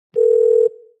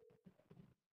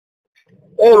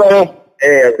Hey, buddy.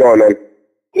 Hey, how's it going, man?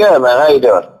 Good, man. How you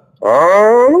doing?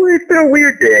 Oh, it's been a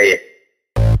weird day.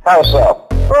 How so?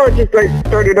 Oh, it's just I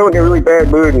started out in a really bad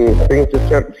mood and things just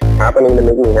kept happening to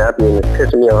make me happy and it's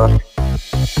pissing me off.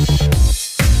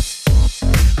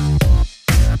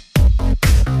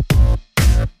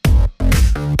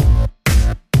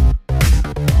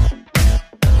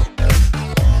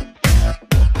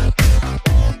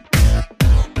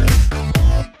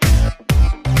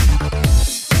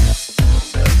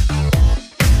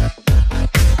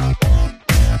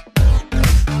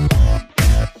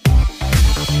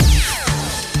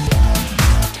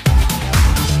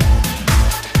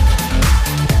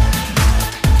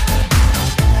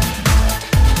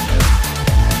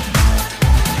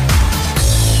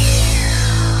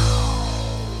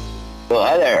 Well,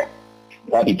 hi there.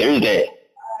 Happy Thursday.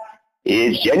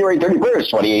 It's January 31st,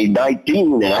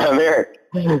 2019, and I'm Eric.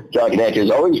 Talking at you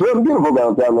as always from beautiful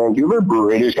downtown Vancouver,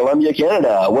 British Columbia,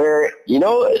 Canada, where,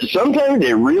 sometimes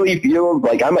it really feels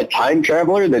like I'm a time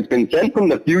traveler that's been sent from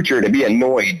the future to be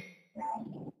annoyed.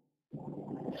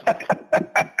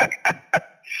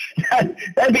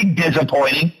 That'd be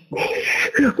disappointing.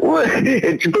 Well,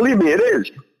 believe me, it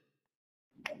is.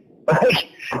 Like,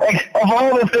 of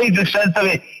all the things that send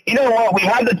something, you know what? We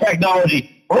have the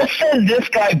technology. Let's send this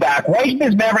guy back. Wipe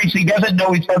his memory so he doesn't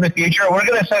know he's from the future. We're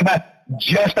going to send him back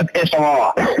just to piss him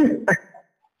off.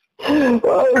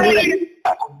 Well,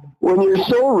 when you're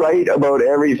so right about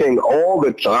everything all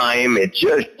the time, it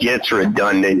just gets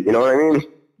redundant. You know what I mean?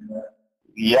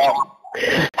 Yeah.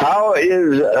 How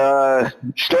is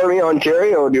stormy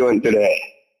Ontario doing today?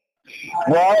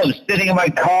 Well, I'm sitting in my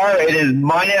car. It is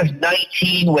minus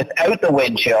 19 without the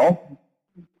wind chill.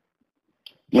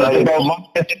 So it's about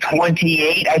minus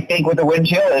 28, I think, with the wind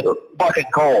chill. It's fucking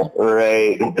cold.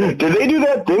 Right. Did they do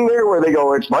that thing there where they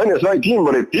go, it's minus 19,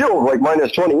 but it feels like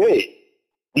minus 28?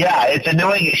 Yeah, it's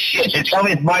annoying as shit. They tell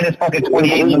me it's minus fucking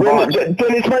 28.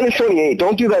 Then it's minus 28.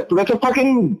 Don't do that. That's a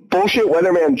fucking bullshit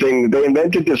weatherman thing they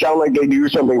invented to sound like they do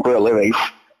something for a living.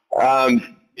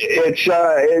 The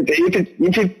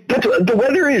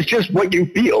weather is just what you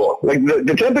feel. Like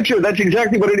the temperature, that's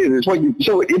exactly what it is. It's what you.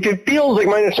 So if it feels like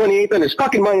minus 28, then it's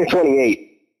fucking minus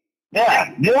 28.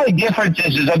 Yeah. The only difference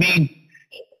is I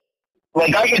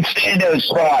can stand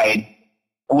outside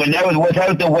when that was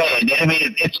without the wind. I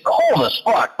mean, it's cold as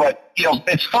fuck, but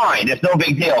it's fine. It's no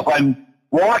big deal. If I'm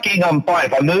walking, I'm fine.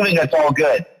 If I'm moving, that's all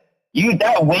good.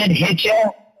 That wind hits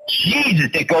you.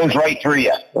 Jesus, it goes right through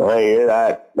you. I hear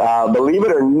that. Believe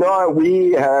it or not,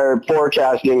 we are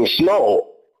forecasting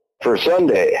snow for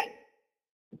Sunday.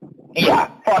 Yeah,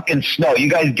 fucking snow. You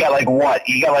guys got like what?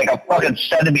 You got like a fucking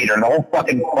centimeter and the whole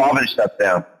fucking province shuts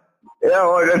down. Yeah,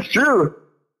 well, that's true.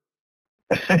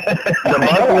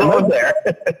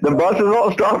 The buses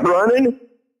all stopped running.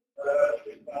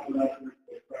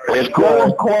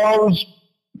 Schools closed.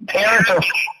 Parents are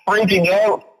freaking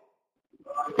out.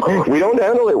 We don't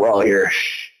handle it well here.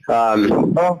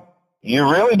 Well, you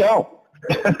really don't.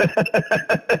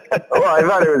 Well, I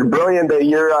thought it was brilliant that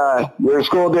your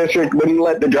school district wouldn't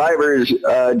let the drivers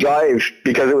drive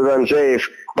because it was unsafe,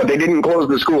 but they didn't close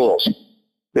the schools.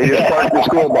 They just parked the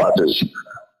school buses.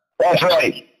 That's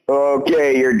right.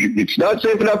 Okay, it's not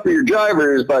safe enough for your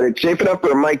drivers, but it's safe enough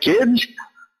for my kids?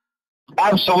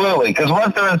 Absolutely, because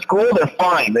once they're in school, they're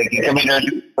fine. They can come in there and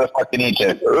do what the fuck they need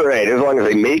to. Right, as long as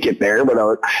they make it there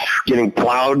without getting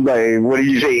plowed by, what did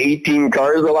you say, 18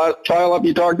 cars the last pile up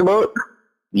you talked about?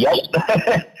 Yep.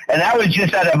 And that was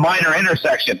just at a minor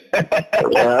intersection.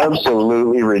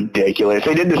 Absolutely ridiculous.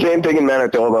 They did the same thing in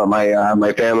Manitoba.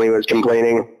 My family was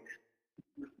complaining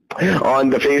on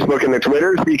the Facebook and the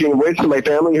Twitter. Speaking of which, my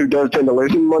family, who does tend to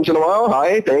listen once in a while,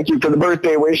 hi, thank you for the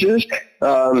birthday wishes.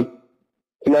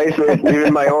 Nice that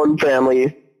even my own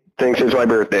family thinks it's my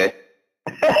birthday.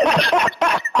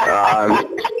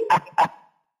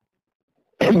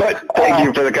 But thank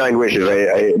you for the kind wishes.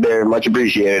 They're much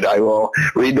appreciated. I will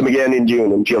read them again in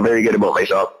June and feel very good about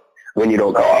myself when you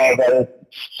don't call. Oh, that is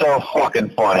so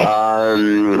fucking funny.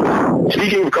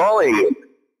 Speaking of calling,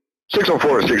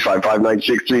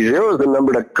 604-655-9630 is the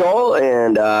number to call,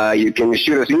 and you can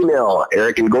shoot us email,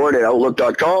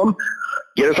 ericandgord@outlook.com.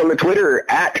 Get us on the Twitter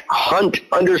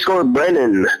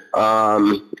 @Hunt_Brennan.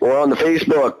 Or on the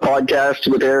Facebook, Podcasts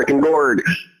with Eric and Gord.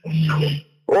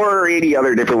 Or 80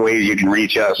 other different ways you can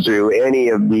reach us through any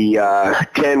of the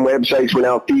 10 websites we're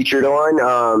now featured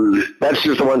on. That's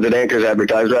just the ones that Anchor's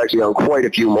advertised. We're actually on quite a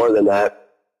few more than that.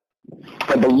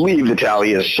 I believe the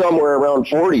tally is somewhere around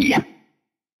 40.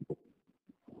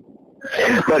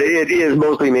 But it is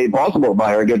mostly made possible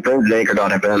by our good friends at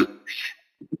Anchor.fm.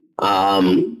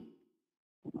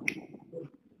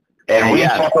 And we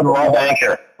fucking love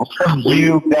Anchor.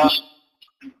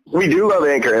 We do love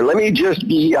Anchor. And let me just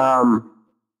be not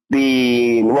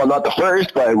the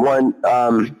first, but one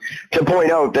to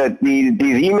point out that these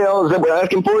emails that we're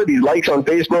asking for, these likes on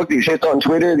Facebook, these hits on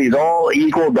Twitter, these all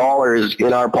equal dollars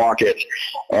in our pockets.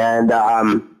 And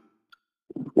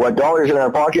what dollars in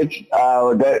our pockets,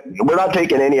 that we're not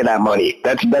taking any of that money.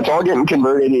 That's all getting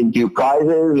converted into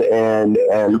prizes and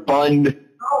fund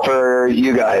for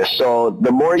you guys. So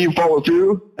the more you follow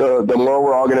through, the more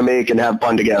we're all going to make and have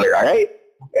fun together. All right?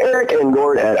 Eric and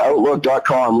Gord at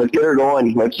Outlook.com. Let's get her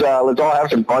going. Let's all have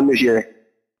some fun this year.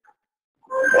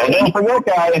 And don't forget,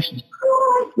 guys,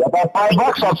 got that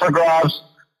 $5 up for grabs.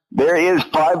 There is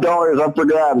 $5 up for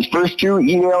grabs. First two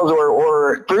emails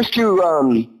or first two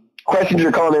questions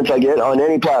or comments I get on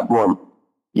any platform,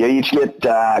 you each get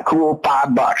cool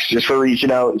 $5 just for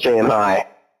reaching out and saying hi.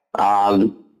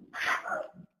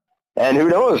 And who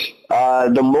knows?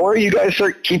 The more you guys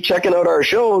keep checking out our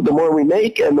show, the more we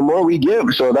make and the more we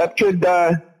give. So that could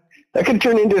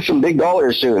turn into some big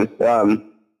dollars soon.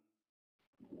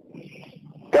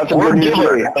 Got some We're good news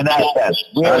for givers you. in that sense.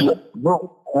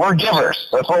 We're givers.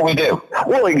 That's what we do.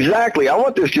 Well, exactly. I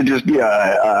want this to just be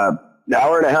a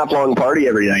hour and a half long party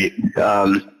every night.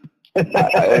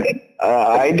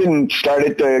 I didn't start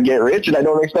it to get rich, and I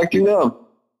don't expect to now.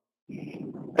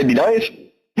 It'd be nice.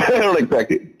 I don't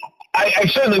expect it. I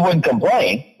certainly wouldn't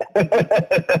complain.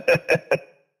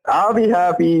 I'll be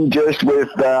happy just with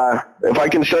if I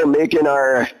can start making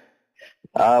our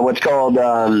what's called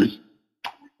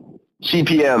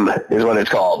CPM is what it's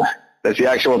called. That's the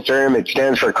actual term. It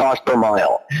stands for cost per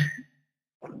mile.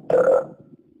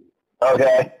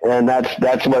 Okay. And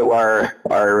that's what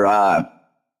our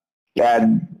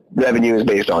ad revenue is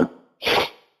based on.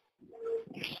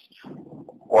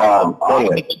 Wow.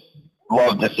 Anyway,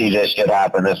 love to see this shit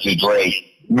happen. This would be great.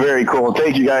 Very cool.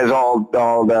 Thank you guys, all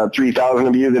the 3,000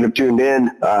 of you that have tuned in.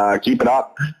 Keep it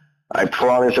up. I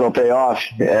promise it'll pay off.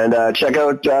 And check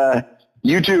out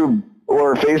YouTube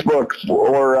or Facebook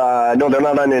or no, they're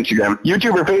not on Instagram.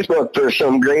 YouTube or Facebook for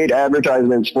some great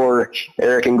advertisements for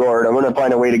Eric and Gord. I'm going to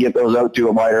find a way to get those out to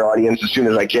a wider audience as soon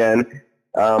as I can.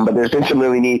 But there's been some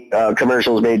really neat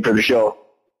commercials made for the show.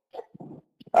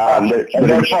 They're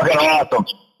fucking awesome.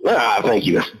 Thank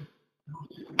you.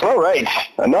 All right,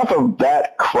 enough of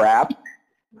that crap.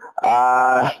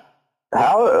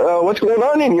 What's going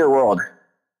on in your world?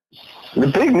 The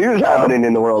big news happening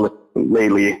in the world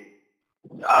lately.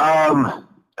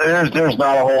 There's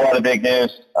not a whole lot of big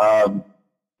news. I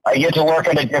get to work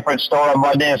at a different store on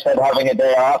Monday instead of having a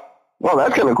day off. Well,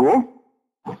 that's kind of cool.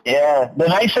 Yeah. The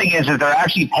nice thing is that they're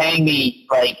actually paying me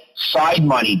like side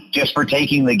money just for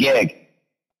taking the gig.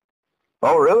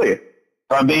 Oh, really?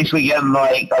 So I'm basically getting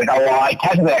I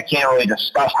technically I can't really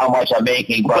discuss how much I'm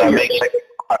making, but I'm making.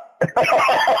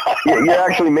 You're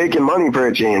actually making money for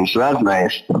a change, so that's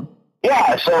nice.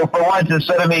 Yeah, so for once,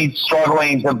 instead of me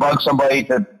struggling to bug somebody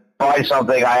to buy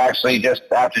something, I actually just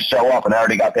have to show up, and I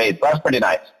already got paid. So that's pretty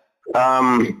nice.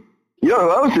 You know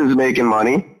who else is making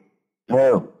money?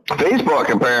 Who? Facebook,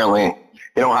 apparently.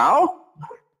 You know how?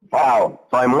 Wow.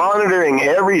 By monitoring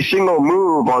every single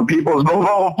move on people's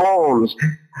mobile phones.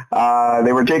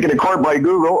 They were taken to court by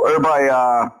Google, or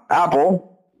by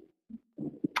Apple.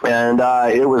 And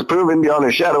it was proven beyond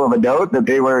a shadow of a doubt that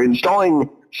they were installing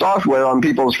software on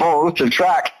people's phones to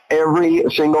track every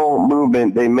single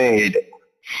movement they made.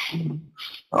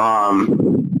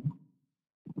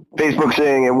 Facebook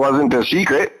saying it wasn't a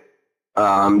secret,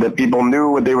 that people knew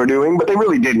what they were doing, but they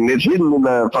really didn't. It's hidden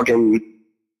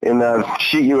in the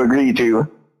sheet you agree to.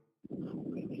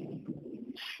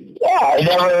 Yeah,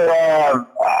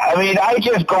 I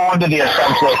just go into the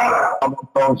assumption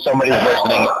that somebody's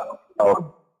listening.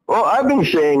 So. Well, I've been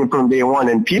saying from day one,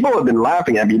 and people have been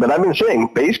laughing at me, but I've been saying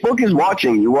Facebook is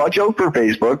watching. You watch out for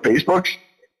Facebook. Facebook's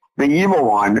the evil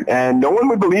one, and no one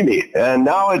would believe me. And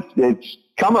now it's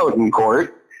come out in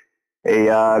court.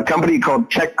 A company called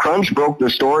TechCrunch broke the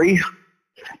story,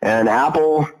 and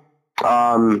Apple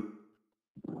has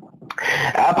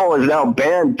now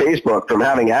banned Facebook from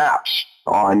having apps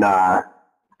on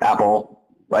Apple,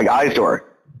 like iStore.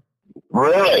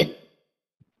 Really?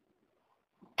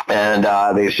 And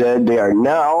they said they are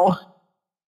now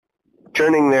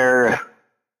turning their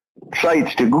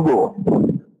sites to Google.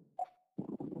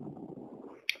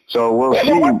 So we'll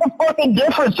see. What's the fucking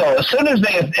difference, though? As soon as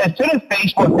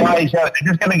Facebook dies out,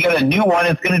 they're just going to get a new one.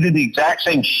 It's going to do the exact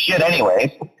same shit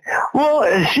anyways.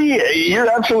 Well, see, you're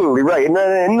absolutely right.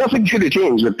 And nothing should have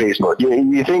changed with Facebook.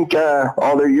 You think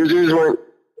all their users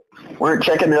weren't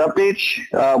checking their updates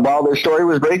while their story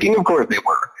was breaking? Of course they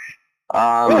were.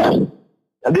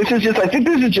 I think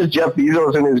this is just Jeff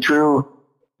Bezos and his crew.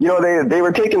 You know, they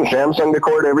were taking Samsung to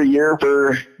court every year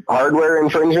for hardware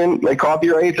infringement, like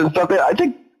copyrights and stuff. I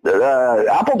think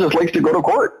Apple just likes to go to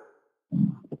court.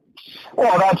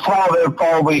 Well, that's how they're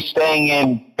probably staying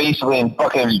in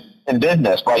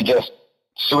business, by just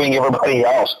suing everybody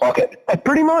else. Fuck it.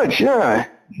 Pretty much, yeah.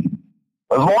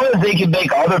 As long as they can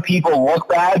make other people look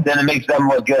bad, then it makes them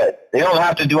look good. They don't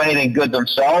have to do anything good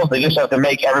themselves. They just have to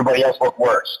make everybody else look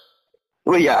worse.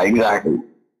 Well, yeah, exactly.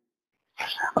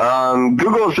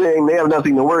 Google's saying they have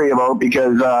nothing to worry about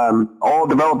because all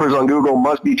developers on Google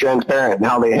must be transparent in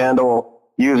how they handle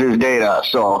users' data.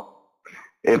 So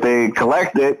if they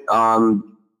collect it,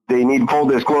 they need full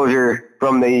disclosure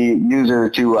from the user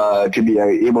to be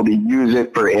able to use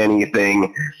it for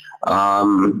anything.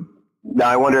 Now,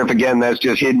 I wonder if, again, that's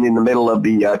just hidden in the middle of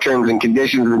the terms and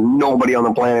conditions that nobody on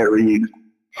the planet reads.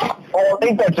 Well, I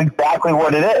think that's exactly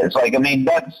what it is. Like, I mean,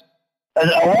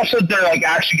 unless they're like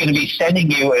actually going to be sending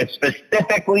you a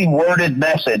specifically worded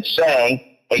message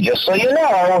saying, hey, just so you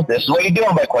know, this is what you're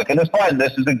doing by clicking this button.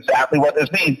 This is exactly what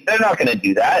this means. They're not going to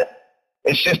do that.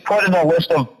 It's just put in a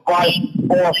list of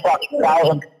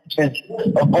 4,000 pages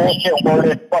of bullshit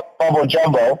worded bubble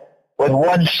jumbo with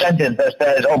one sentence that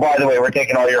says, oh, by the way, we're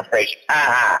taking all your information.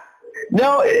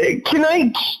 Now, can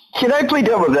I play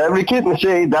devil's advocate and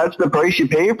say that's the price you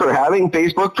pay for having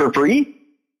Facebook for free?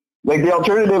 Like, the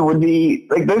alternative would be,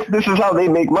 like, this is how they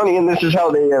make money, and this is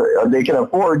how they can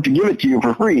afford to give it to you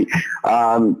for free.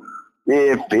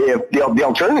 If the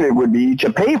alternative would be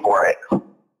to pay for it.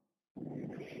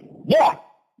 Yeah.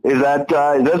 Is that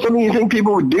something you think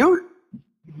people would do?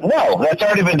 No, that's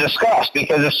already been discussed,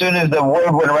 because as soon as the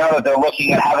word went around that they're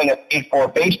looking at having a paid for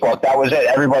Facebook, that was it.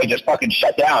 Everybody just fucking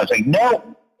shut down. It's like,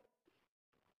 no.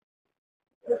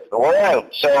 We're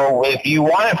out. So if you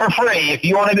want it for free, if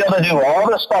you want to be able to do all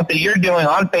the stuff that you're doing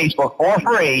on Facebook for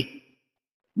free,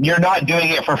 you're not doing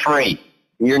it for free.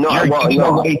 You're not.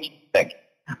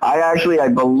 I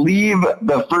believe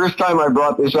the first time I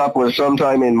brought this up was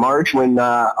sometime in March when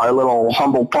our little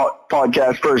humble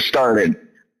podcast first started.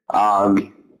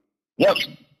 Yep.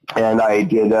 And I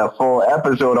did a full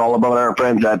episode all about our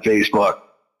friends at Facebook.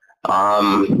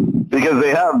 Because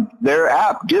their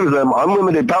app gives them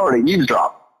unlimited power to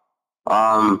eavesdrop.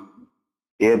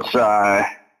 It's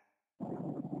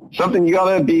something you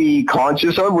gotta be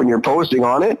conscious of when you're posting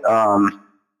on it.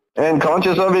 And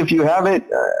conscious of if you have it,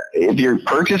 if you're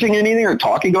purchasing anything or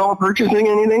talking about purchasing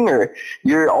anything, or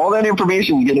all that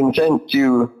information is getting sent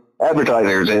to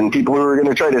advertisers and people who are going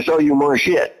to try to sell you more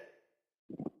shit.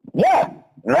 Yeah,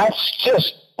 that's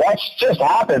just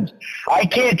happens. I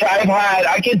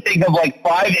can think of like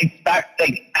 5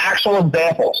 actual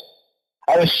examples.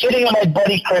 I was sitting at my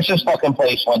buddy Chris's fucking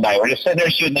place one night. We're just sitting there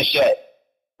shooting the shit.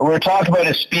 We were talking about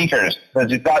his speakers, because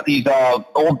he's got these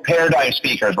old Paradigm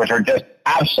speakers, which are just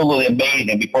absolutely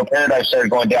amazing before Paradigm started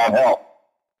going downhill.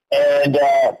 And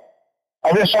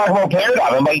I'm just talking about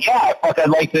Paradigm. I'm like, yeah, I'd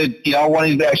like to, one of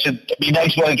these guys should be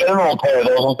nice to get an old pair of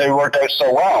those since they worked out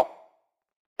so well.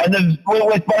 And then by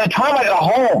the time I got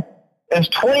home, it was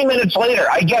 20 minutes later,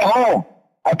 I get home,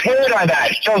 a Paradigm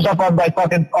ad shows up on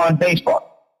Facebook.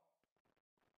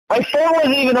 My phone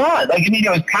wasn't even on. It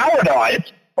was powered on,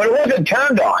 but it wasn't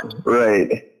turned on.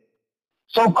 Right.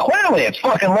 So clearly it's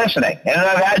fucking listening. And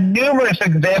I've had numerous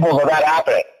examples of that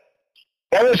happening.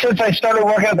 Ever since I started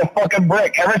working at the fucking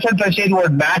Brick, ever since I say the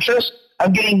word mattress,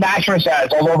 I'm getting mattress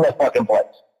ads all over the fucking place.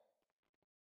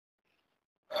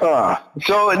 Huh.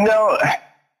 So now,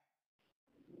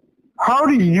 how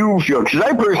do you feel? Because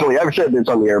I've said this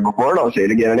on the air before, and I'll say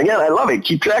it again and again. I love it.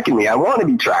 Keep tracking me. I want to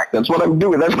be tracked. That's what I'm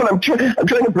doing. That's what I'm trying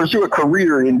to pursue a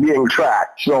career in being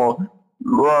tracked. So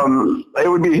it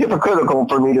would be hypocritical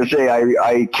for me to say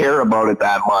I care about it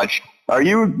that much. Do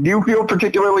you feel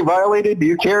particularly violated? Do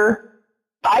you care?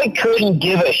 I couldn't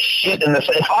give a shit in this.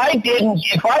 If I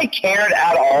cared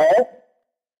at all,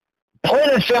 plain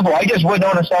and simple, I just wouldn't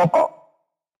own a cell phone.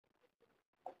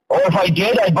 Or if I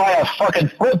did, I'd buy a fucking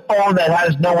flip phone that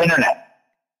has no internet.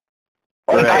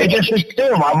 Like, right. I just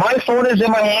assume. My phone is in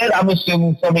my hand, I'm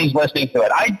assuming somebody's listening to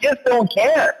it. I just don't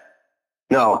care.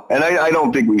 No, and I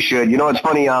don't think we should. It's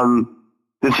funny,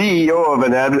 the CEO of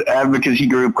an advocacy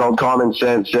group called Common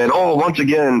Sense said, once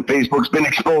again, Facebook's been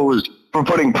exposed for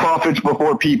putting profits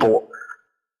before people.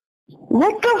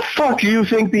 What the fuck do you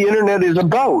think the internet is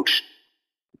about?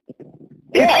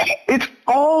 Yeah. It's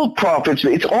all profits.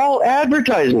 It's all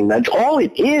advertising. That's all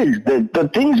it is. The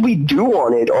things we do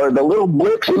on it are the little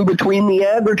blips in between the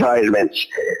advertisements.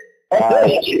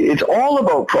 It's all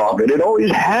about profit. It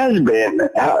always has been.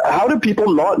 How do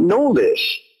people not know this?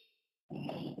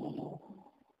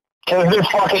 Because they're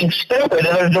fucking stupid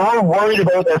and they're worried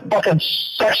about their fucking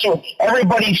sexual...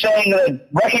 Everybody's saying that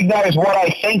recognize what I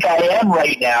think I am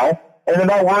right now, and they're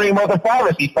not worrying about the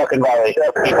privacy fucking violation.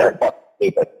 They're fucking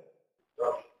stupid.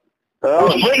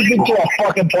 Which brings me to a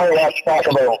fucking point let's talk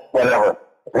about whatever.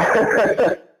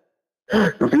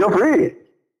 Feel free.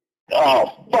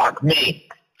 Oh, fuck me.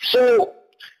 So,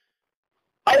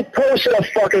 I posted a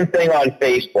fucking thing on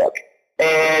Facebook,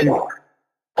 and... Oh,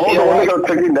 the one that got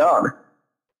taken down.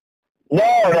 No,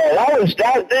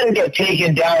 that didn't get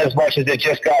taken down as much as it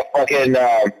just got fucking,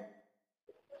 I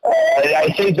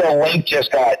think the link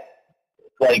just got,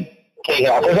 like, taken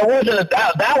off. Because it wasn't,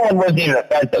 that one wasn't even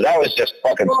offensive. That was just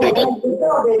fucking stupid.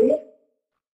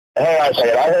 Hang on a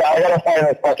second. I gotta find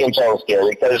this fucking post here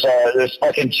because this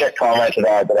fucking chick commented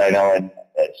on it that I know and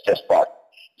it's just fucked.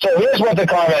 So here's what the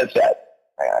comment said.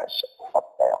 Hang on a second.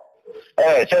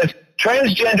 Okay, it says,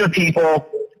 transgender people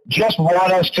just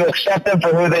want us to accept them for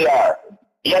who they are,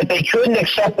 yet they couldn't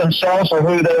accept themselves for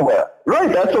who they were.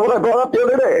 Right, that's what I brought up the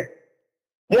other day.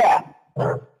 Yeah.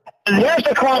 And here's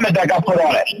the comment that got put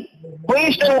on it.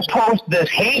 Please don't post this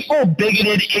hateful,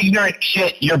 bigoted, ignorant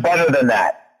shit. You're better than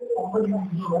that.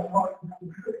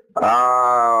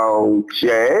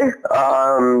 Okay.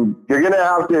 You're going to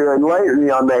have to enlighten me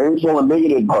on the hateful and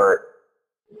bigoted part.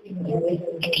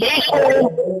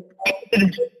 Hateful,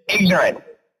 bigoted, ignorant.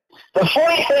 The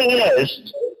funny thing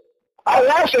is, I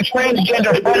asked a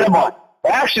transgender friend of mine. I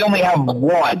actually only have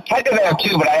one. Technically I have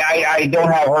two, but I don't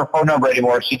have her phone number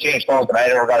anymore. She changed phones and I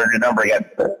never got her new number again.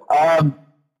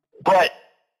 But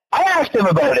I asked him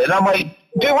about it, and I'm like,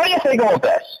 dude, what do you think about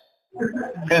this?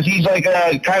 Because he's like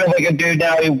kind of like a dude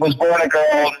now. He was born a girl,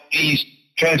 and he's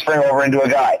transferring over into a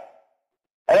guy.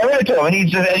 And I read it to him, and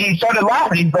he started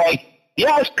laughing. He's like,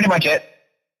 yeah, that's pretty much it.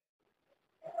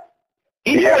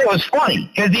 He thought it was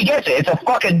funny, because he gets it. It's a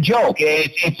fucking joke.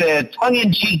 It's a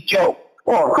tongue-in-cheek joke.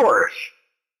 Well, of course.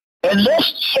 And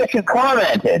this chick who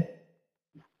commented,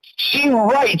 she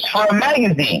writes for a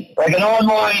magazine, like an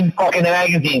online fucking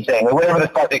magazine thing, or whatever the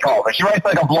fuck they call it. But she writes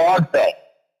like a blog thing.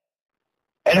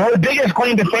 And her biggest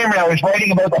claim to fame now is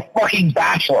writing about the fucking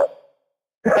Bachelor.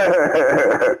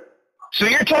 So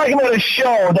you're talking about a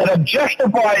show that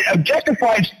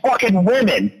objectifies fucking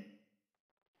women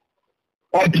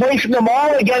by placing them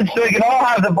all against, so they can all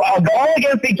have all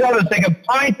against each other, so they can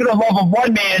find for the love of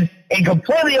one man in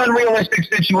completely unrealistic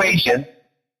situations.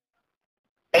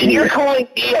 And you're calling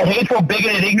me a hateful,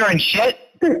 bigoted, ignorant shit?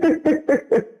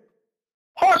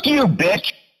 Fuck you,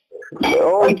 bitch.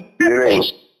 Oh,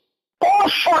 Pull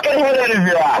the fucking head out of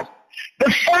your ass.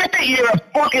 The fact that you're a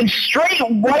fucking straight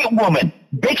white woman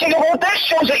bitching about this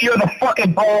shows that you're the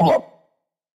fucking problem.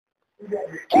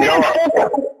 One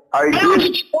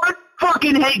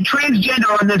fucking hate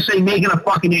transgender on this thing making a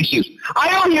fucking issue. I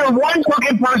don't hear one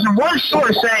fucking person, one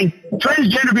source saying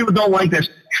transgender people don't like this.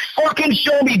 Fucking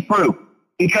show me proof.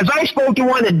 Because I spoke to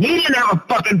one and he didn't have a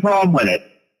fucking problem with it.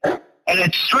 And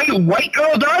a straight white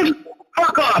girl does?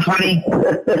 Fuck off, honey.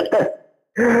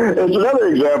 It's another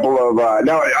example of,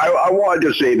 now I wanted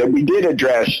to say that we did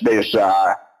address this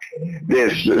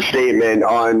statement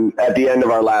at the end of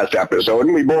our last episode,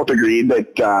 and we both agreed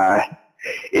that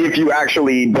if you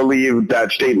actually believe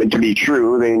that statement to be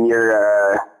true, then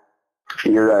you're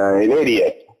an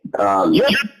idiot. You're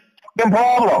the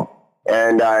problem.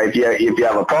 And if you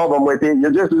have a problem with it,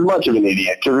 you're just as much of an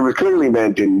idiot, because it was clearly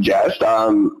meant in jest.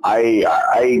 I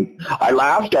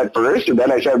laughed at first, and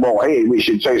then I said, well, hey, we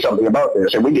should say something about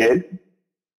this, and we did.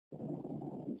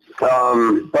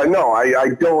 But no,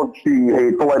 I don't see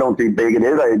hateful, I don't see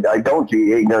bigoted, I don't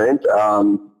see ignorant.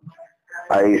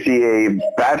 I see a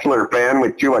Bachelor fan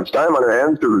with too much time on her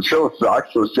hands because the show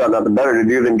sucks, so she's got nothing better to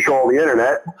do than troll the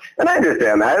internet. And I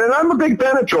understand that, and I'm a big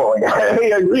fan of trolling. I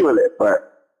agree with it, but...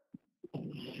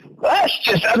 That's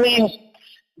just, I mean,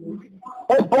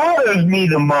 what bothers me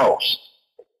the most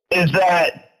is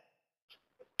that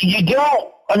you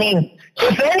don't, I mean,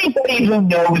 if anybody who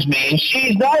knows me, and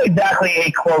she's not exactly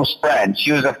a close friend.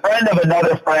 She was a friend of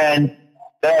another friend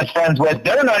that I was friends with.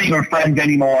 They're not even friends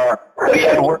anymore. So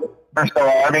yeah, we're still,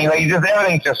 I mean, like, just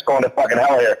everything's just going to fucking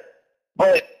hell here.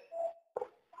 But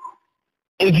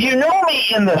if you know me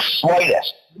in the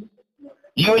slightest,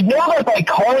 you would know that by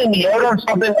calling me out on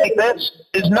something like this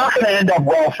is not going to end up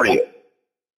well for you.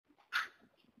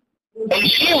 And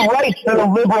she writes to the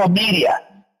liberal media.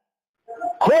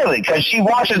 Clearly, because she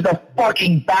watches the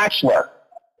fucking Bachelor.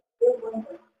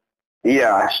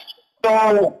 Yeah.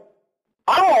 So,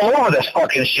 I'm all over this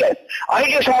fucking shit. I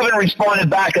just haven't responded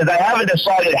back because I haven't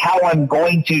decided how I'm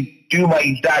going to do my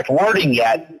exact wording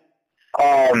yet.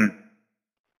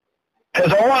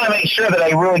 Because I want to make sure that I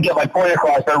really get my point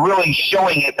across. They're really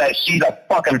showing it that she's a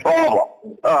fucking problem.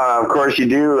 Of course you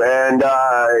do. And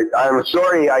I'm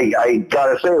sorry, I got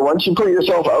to say, once you put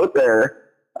yourself out there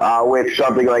with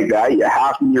something like that, you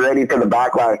have to be ready for the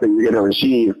backlash that you're going to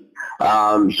receive.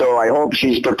 So I hope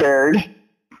she's prepared.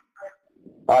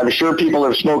 I'm sure people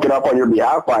have spoken up on your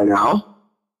behalf by now.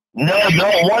 No,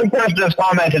 one person has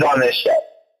commented on this shit.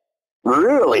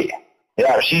 Really?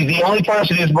 Yeah, she's the only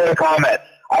person who's put a comment.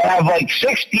 I have like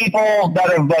 6 people that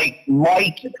have like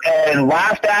liked and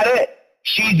laughed at it.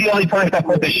 She's the only person that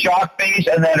put the shock face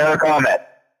and then her comment.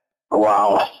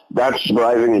 Wow, that's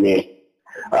surprising to me.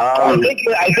 I think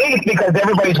it's because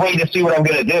everybody's waiting to see what I'm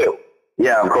going to do.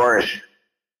 Yeah, of course.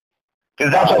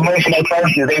 Because that's what most of my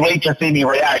friends do. They wait to see me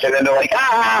react, and then they're like,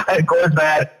 of course,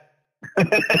 mad.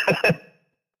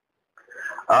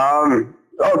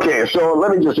 Okay, so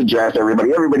let me just address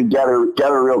everybody. Everybody gather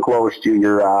real close to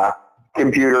your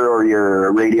computer or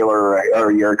your radio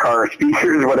or your car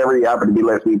speakers, whatever you happen to be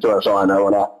listening to us on. I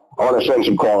wanna spend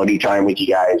some quality time with you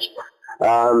guys.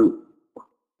 The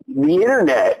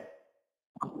internet,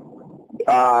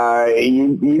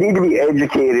 you need to be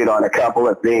educated on a couple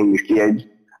of things, kids.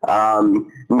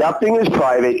 Nothing is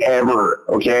private ever,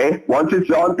 okay? Once it's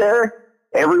out there,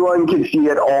 everyone can see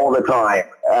it all the time.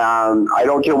 I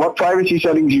don't care what privacy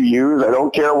settings you use. I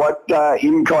don't care what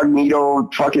incognito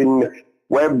fucking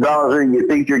web browser you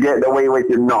think you're getting away with.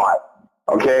 You're not,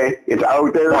 okay? It's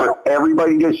out there for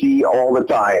everybody to see all the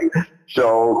time.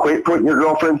 So quit putting your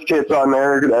girlfriend's tits on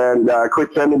there and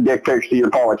quit sending dick pics to your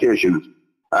politicians.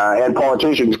 And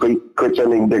politicians, quit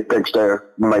sending dick pics to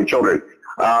my children.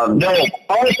 No,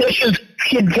 politicians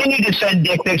continue to send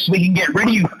dick pics so we can get rid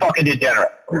of you fucking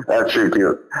degenerate. That's true,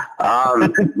 too.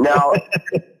 Now,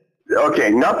 okay,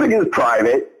 nothing is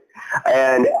private,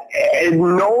 and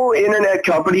no internet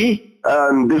company,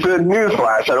 this is a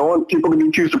newsflash, I don't want people to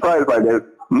be too surprised by this,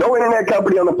 no internet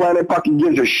company on the planet fucking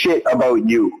gives a shit about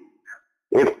you.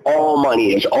 It's all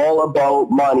money. It's all about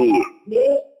money.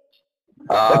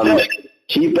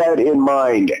 Keep that in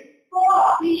mind.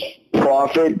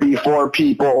 Profit before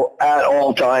people at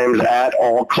all times, at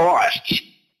all costs.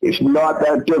 It's not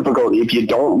that difficult. If you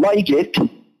don't like it,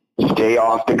 stay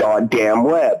off the goddamn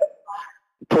web.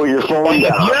 Pull your phone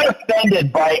down. If you're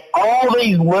offended by all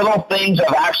these little things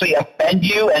that actually offend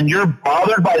you, and you're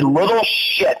bothered by little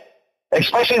shit,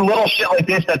 especially little shit like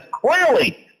this, that's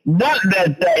clearly not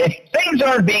that if things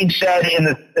aren't being said in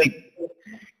the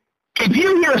if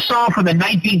you hear a song from the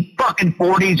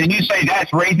 1940s and you say that's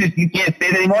racist, you can't say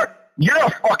it anymore, you're a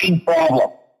fucking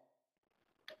problem.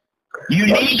 You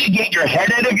need to get your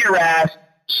head out of your ass,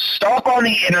 stop on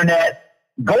the internet,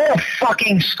 go to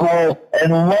fucking school,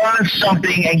 and learn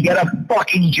something and get a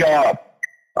fucking job.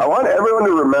 I want everyone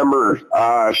to remember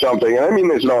something, and I mean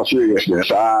this in all seriousness.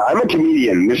 I'm a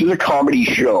comedian. This is a comedy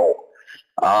show.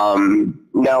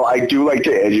 Now, I do like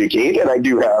to educate, and I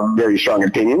do have very strong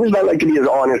opinions, and I like to be as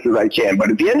honest as I can. But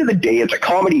at the end of the day, it's a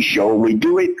comedy show. We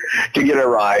do it to get a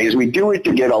rise. We do it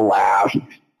to get a laugh.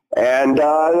 And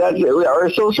that's our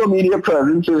social media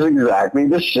presence is exactly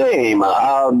the same.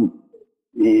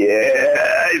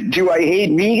 Yeah. Do I hate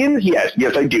vegans? Yes,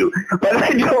 I do. But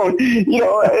I don't,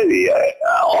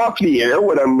 off the air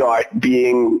when I'm not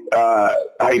being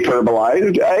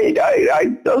hyperbolized.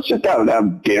 I'll sit down and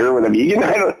have dinner with a vegan.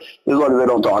 As long as I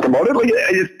don't talk about it. Like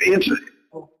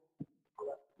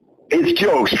it's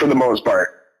jokes for the most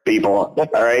part. People, all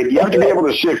right. You have to be able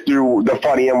to sift through the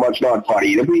funny and what's not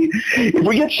funny. If we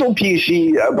get so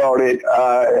PC about it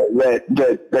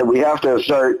that we have to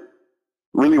start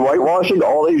really whitewashing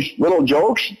all these little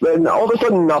jokes, then all of a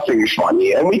sudden nothing's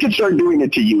funny. And we can start doing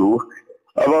it to you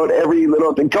about every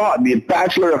little thing. God, The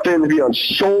Bachelor offends me on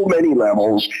so many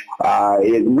levels.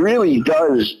 It really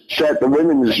does set the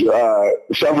women's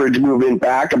suffrage movement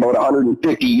back about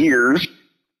 150 years.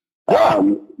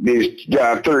 These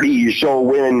 30 so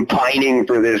women pining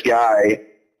for this guy.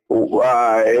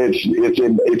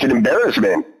 It's an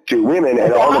embarrassment to women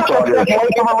and all the talk.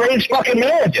 Arranged fucking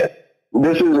marriages.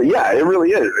 This is, it really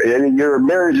is. And your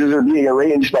marriages are being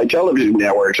arranged by television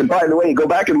networks. And by the way, go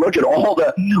back and look at all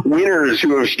the winners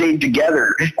who have stayed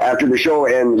together after the show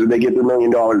ends and they get their $1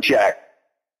 million check.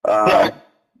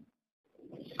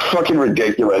 Fucking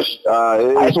ridiculous.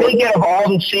 I think out of all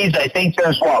the seeds, I think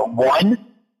there's one?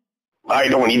 I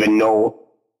don't even know.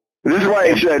 This is why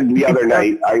I said the other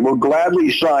night, I will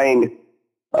gladly sign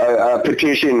a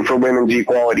petition for women's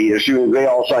equality as soon as they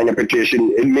all sign a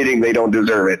petition admitting they don't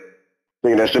deserve it.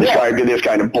 They're going to subscribe to this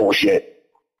kind of bullshit.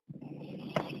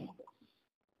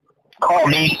 Call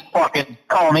me fucking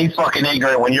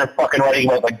ignorant when you're fucking writing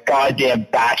about the goddamn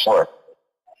Bachelor.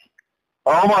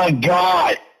 Oh my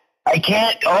God. I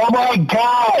can't. Oh my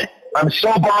God. I'm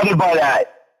so bothered by that.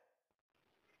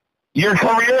 Your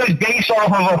career is based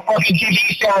off of a fucking TV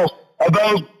show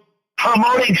about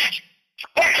promoting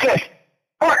sexist.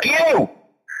 Fuck you.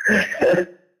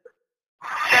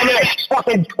 Feminist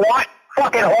fucking twat.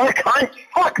 Fucking whore cunt.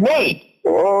 Fuck me.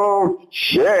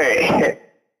 Okay.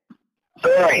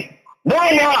 Sorry. No,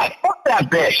 I'm not. Fuck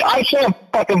that bitch. I can't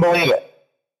fucking believe it.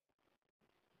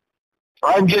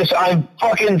 I'm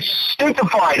fucking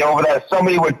stupefied over that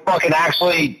somebody would fucking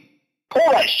actually pull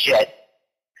that shit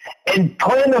and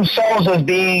claim themselves as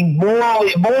being more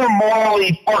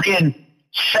morally fucking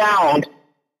sound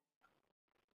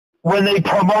when they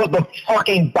promote the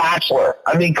fucking Bachelor.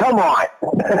 I mean, come on.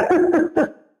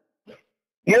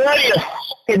 You're out of your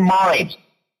fucking mind.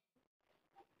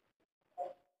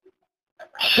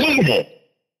 Jesus.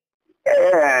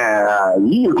 Yeah,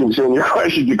 you can send your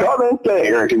questions and comments to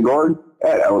Eric and Gord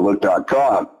at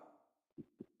Outlook.com.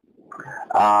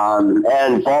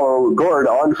 And follow Gord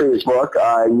on Facebook.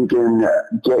 You can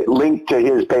get linked to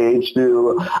his page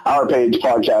through our page,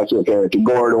 Podcast with Eric and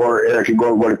Gord, or Eric and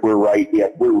Gord, what if we're right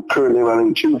yet. We're currently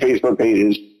running 2 Facebook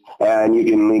pages, and you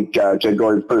can link to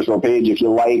Gord's personal page if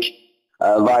you like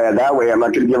via that way. I'm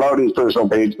not going to give out his personal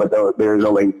page, but there's a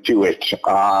link to it.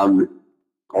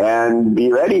 And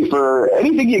be ready for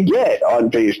anything you get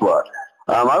on Facebook.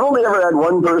 I've only ever had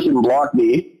one person block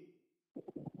me,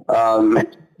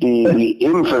 the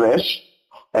infamous,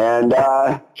 and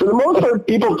for the most part,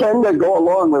 people tend to go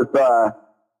along with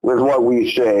what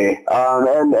we say.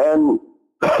 And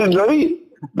let me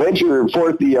venture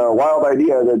forth the wild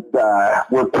idea that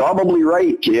we're probably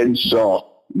right, kids. So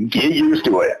get used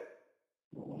to it.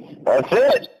 That's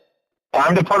it.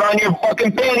 Time to put on your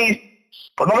fucking panties.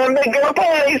 Put on the big girl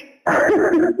panties.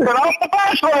 Put off the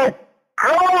Bachelor.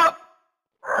 Grow up.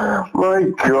 My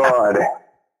God.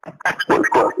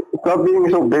 Stop being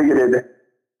so bigoted.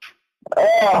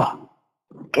 Oh,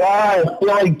 God, I feel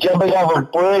like jumping off a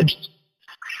bridge.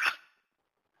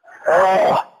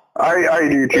 Oh. I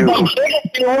do too. I'm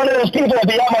thinking you're one of those people at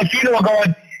the my funeral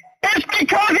going, it's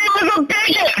because he was a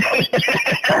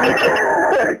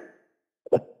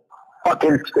bigot.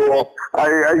 Fucking school.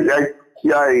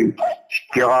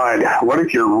 God, what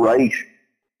if you're right?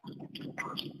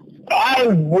 I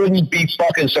wouldn't be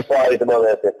fucking surprised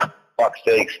about that. Fuck's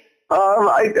sakes.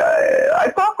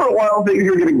 I thought for a while things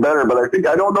were getting better, but I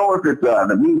don't know if it's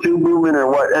the Me Too movement or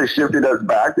what has shifted us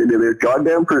back into this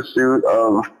goddamn pursuit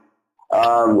of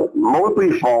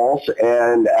mostly false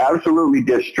and absolutely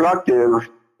destructive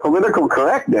political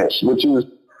correctness, which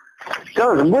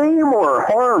does way more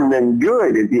harm than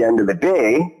good at the end of the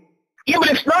day. Yeah, but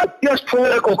it's not just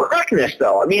political correctness,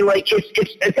 though. I mean, like,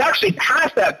 it's actually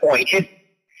past that point.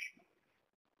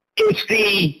 It's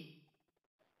the,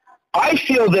 I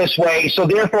feel this way, so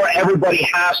therefore everybody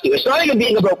has to. It's not even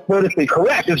being about politically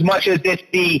correct as much as it's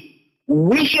the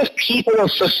weakest people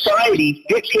of society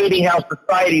dictating how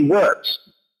society works.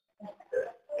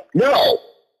 No.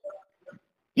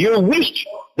 You're weak.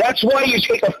 That's why you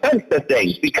take offense to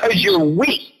things, because you're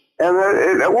weak. And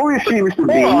it always seems to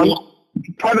be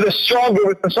part of the strong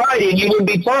group of society, and you wouldn't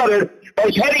be bothered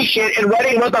by petty shit and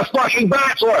writing about the fucking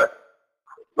Bachelor.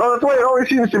 Well, that's why it always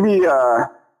seems to be,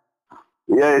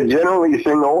 generally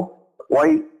single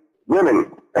white women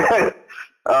who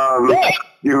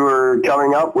are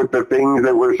coming up with the things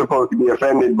that we're supposed to be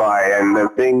offended by and the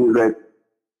things that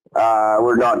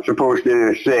we're not supposed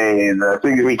to say, the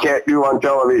things we can't do on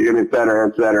television, et cetera,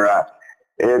 et cetera.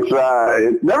 It's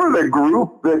never the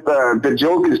group that the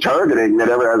joke is targeting that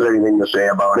ever has anything to say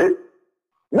about it.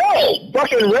 No,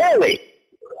 fucking rarely.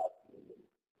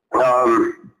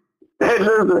 I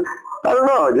don't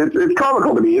know. It's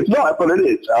comical to me. It's not, but it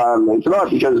is. It's not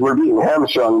because we're being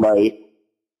hamstrung by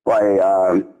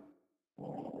a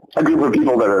group of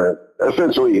people that are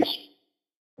essentially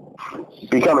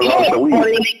becoming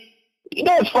obsolete. You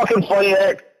know what's fucking funny,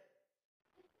 Eric?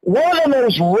 One of the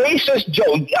most racist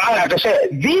jokes, I have to say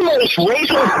it, the most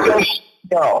racist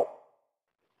joke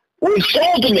was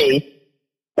told to me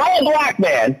by a black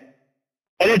man,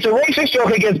 and it's a racist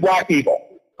joke against black people.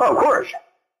 Oh, of course.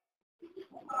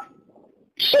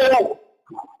 So,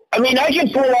 I mean, I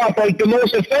can pull off, like, the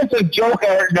most offensive joke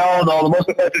I heard. No, the most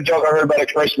offensive joke I heard about a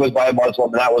Christian was by a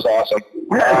Muslim, and that was awesome.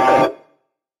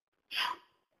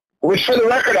 Which, for the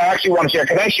record, I actually want to share.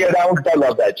 Can I share that one? Because I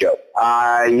love that joke.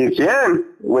 You can.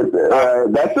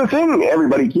 That's the thing,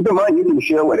 everybody. Keep in mind, you can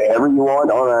share whatever you want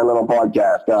on our little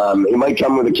podcast. It might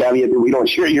come with a caveat that we don't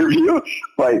share your view,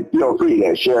 but feel free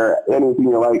to share anything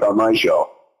you like on my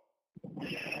show.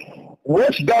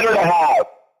 What's better to have?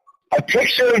 A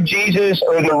picture of Jesus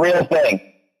or the real thing?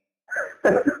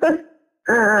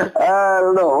 I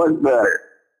don't know. What's better?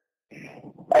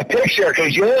 A picture,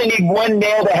 because you only need one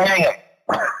nail to hang him.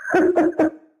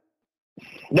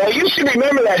 Now, you should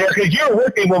remember that, because you were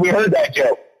with me when we heard that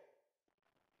joke.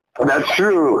 That's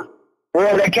true.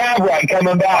 Or the cab ride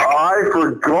coming back. I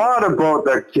forgot about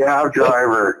the cab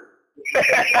driver.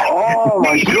 Oh,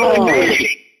 my God.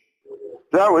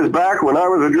 That was back when I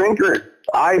was a drinker.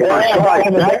 I forgot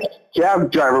that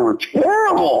cab driver was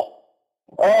terrible.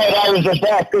 Oh, that was the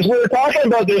best. Because we were talking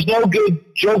about there's no good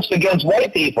jokes against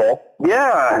white people.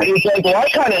 Yeah. And he's like, well, I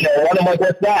kind of know one. I'm like,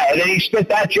 what's that? And then he spit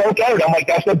that joke out. I'm like,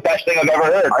 that's the best thing I've ever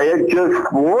heard. I had just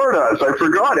floored us. I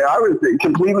forgot it. I was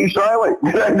completely silent.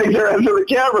 I think the rest of the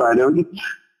cab ride. That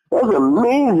was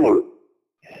amazing.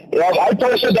 Yeah, I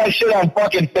posted that shit on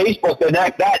fucking Facebook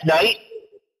that night.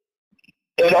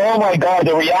 And oh my God,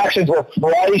 the reactions were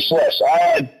priceless. I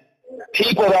had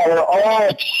people that were all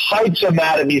types of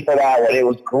mad at me for that one. It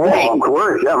was great. Oh, of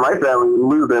course, yeah, my family would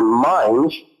lose their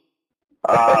minds.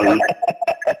 I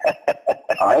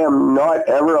am not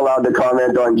ever allowed to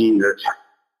comment on Jesus.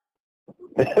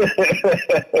 He's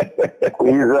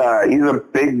a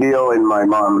big deal in my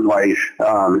mom's life,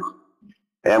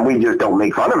 and we just don't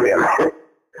make fun of him.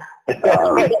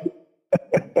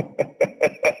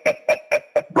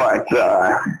 But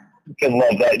I can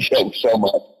love that joke so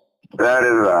much. That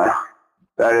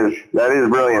is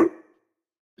brilliant.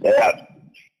 Yeah.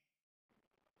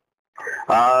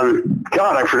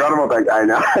 God, I forgot about that guy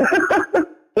now.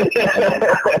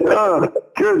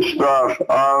 Good stuff.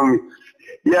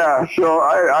 Yeah, so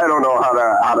I don't know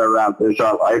how to wrap this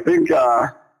up. I think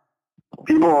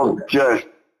people just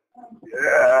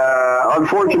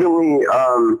unfortunately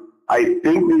I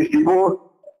think these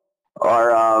people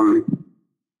are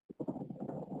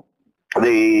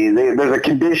there's a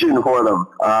condition for them.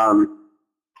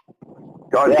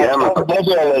 God damn it.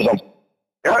 Liberalism.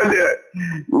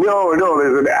 No,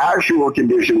 there's an actual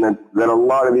condition that a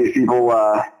lot of these people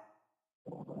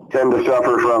tend to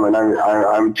suffer from, and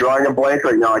I'm drawing a blank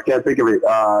right now. I can't think of it.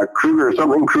 Kruger.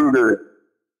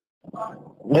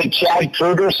 The Chad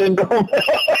Kruger syndrome?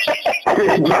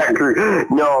 Chad Kruger.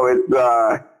 No, it's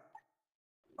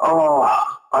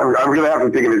I'm gonna have to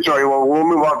think of it. Sorry, we'll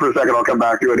move on for a second. I'll come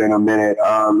back to it in a minute.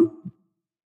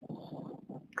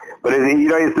 But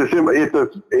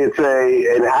it's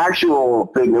an actual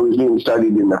thing that was being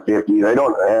studied in the 50s. I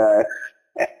don't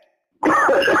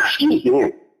excuse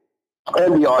me,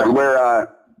 and beyond, where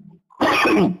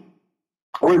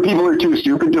people are too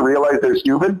stupid to realize they're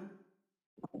stupid.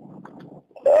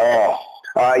 It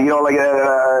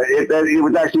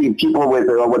was actually people with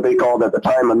what they called at the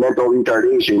time a mental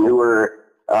retardation, who were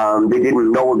they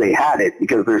didn't know they had it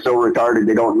because they're so retarded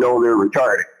they don't know they're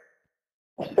retarded.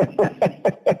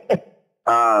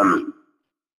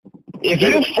 If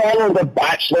you follow The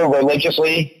Bachelor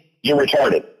religiously, you're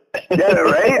retarded. Yeah,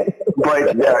 right?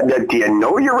 But do you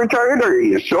know you're retarded, or are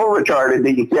you so retarded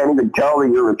that you can't even tell that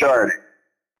you're retarded?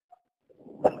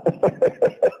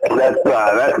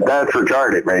 That's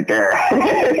retarded right there.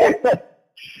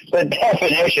 The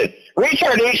definition.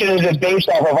 Retardation isn't based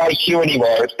off of IQ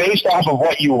anymore. It's based off of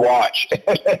what you watch.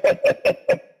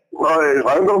 Well,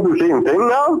 I'm going through the same thing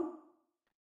now.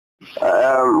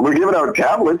 We're giving out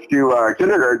tablets to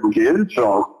kindergarten kids,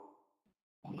 so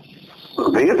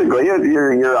basically your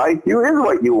IQ is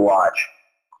what you watch.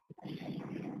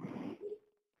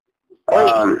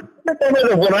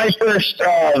 When I first,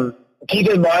 keep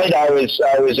in mind, I was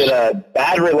in a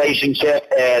bad relationship,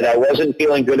 and I wasn't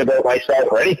feeling good about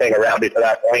myself or anything around it to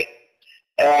that point.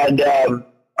 And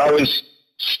I was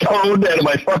stoned out of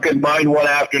my fucking mind one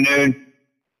afternoon,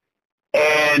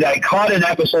 and I caught an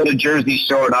episode of Jersey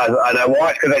Shore, and I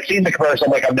watched, because I'd seen the commercial.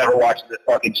 I'm like, I've never watched this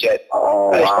fucking shit.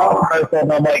 Oh, I saw the commercial,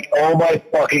 and I'm like, oh my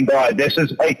fucking God, this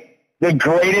is like the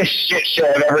greatest shit show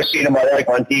I've ever seen in my life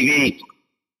on TV.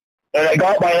 And I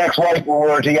got my ex-wife when we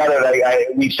were together.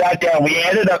 We sat down. We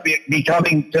ended up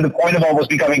becoming, to the point of almost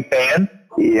becoming fans.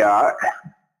 Yeah.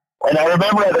 And I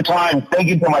remember at the time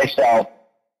thinking to myself,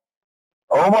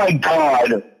 oh my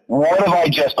God, what have I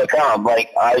just become? Like,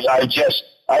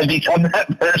 I've become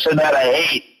that person that I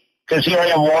hate. Because here I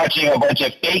am watching a bunch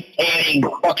of fake-hating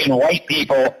fucking white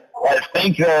people that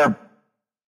think they're,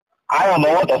 I don't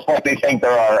know what the fuck they think they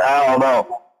are. I don't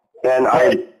know. And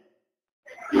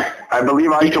I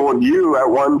believe I told you at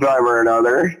one time or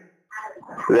another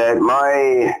that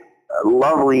my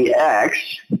lovely ex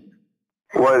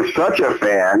was such a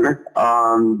fan.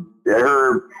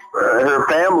 Her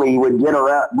family would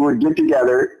get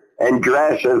together and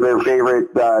dress as their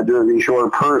favorite Jersey Shore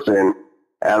person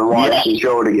and watch the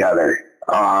show together.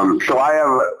 So I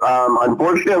have,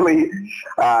 unfortunately,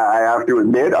 I have to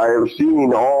admit, I have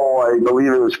seen all, I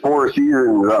believe it was 4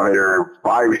 seasons of it, or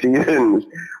 5 seasons,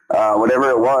 whatever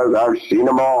it was. I've seen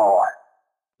them all.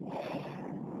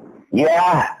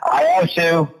 Yeah, I have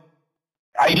too.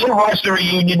 I did watch the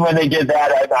reunion when they did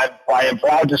that. I am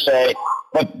proud to say,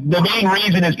 but the main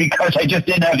reason is because I just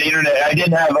didn't have the internet. I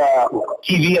didn't have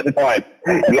TV at the time.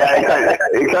 Yeah,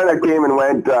 it kind of came and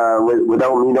went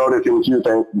without me noticing too,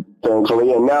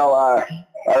 thankfully. And now our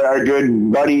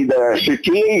good buddy, the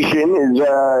Situation,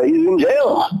 he's in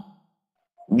jail.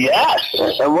 Yes.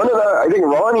 And I think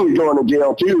Ronnie's going to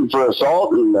jail too for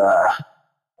assault and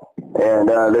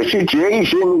the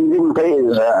Situation, he didn't pay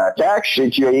his tax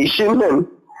situation, and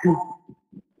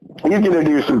he's going to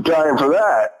do some time for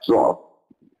that. So.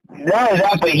 Not only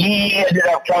that, but he ended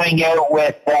up coming out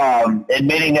with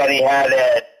admitting that he had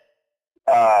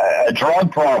a drug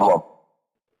problem.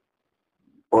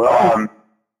 Well,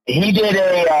 he did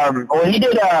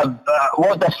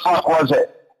what the fuck was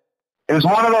it? It was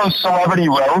one of those celebrity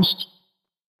roasts.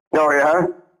 Oh yeah.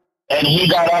 And he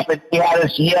got up and he had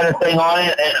a thing on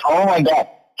it, and oh my god!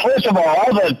 First of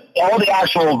all the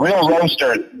actual real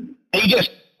roasters, they just,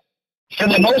 for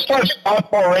the most part, not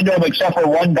pour into him except for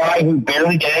one guy who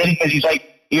barely did anything because he's like,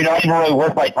 "You're not even really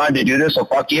worth my time to do this, so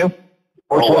fuck you," which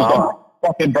was the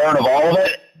fucking burn of all of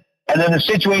it. And then the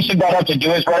Situation got up to do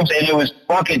his roast, and it was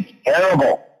fucking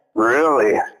terrible.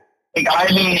 Really? I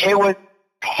mean, it was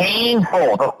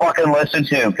painful to fucking listen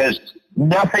to because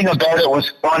nothing about it was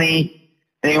funny.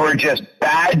 They were just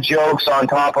bad jokes on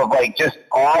top of, like, just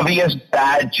obvious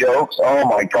bad jokes. Oh,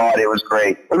 my God, it was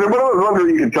great. I mean, one of those ones where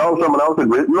you can tell someone else had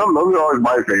written them, those are always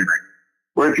my favorite.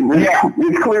 Where it's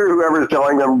clear whoever's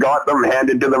telling them got them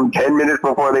handed to them 10 minutes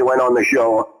before they went on the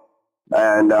show.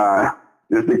 And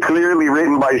just clearly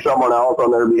written by someone else on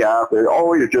their behalf. They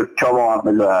always just come off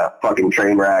as a fucking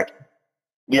train wreck.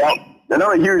 Yep. And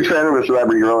I'm a huge fan of the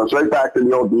celebrity roast, right back to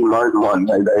the old Dean Martin one.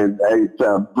 It's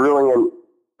a brilliant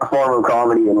form of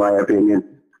comedy, in my opinion.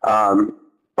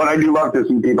 But I do love to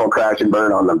see people crash and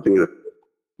burn on them, too.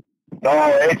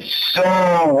 Oh, it's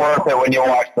so worth it when you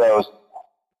watch those.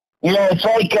 You know, it's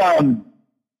like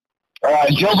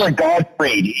Gilbert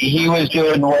Gottfried. He was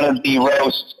doing one of the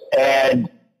roasts, and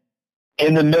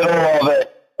in the middle of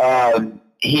it,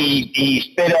 he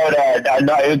spit out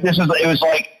it was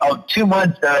like 2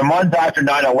 months or a month after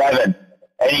 9/11,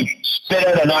 and he spit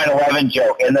out a 9/11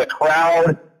 joke, and the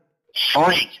crowd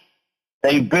freaked.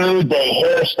 They booed, they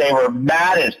hissed, they were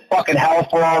mad as fucking hell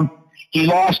for him. He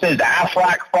lost his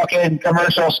Aflac fucking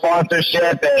commercial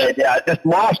sponsorship, and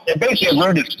it basically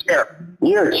ruined his career.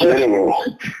 You're kidding me.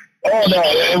 Oh no,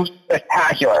 it was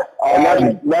spectacular.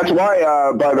 And that's why,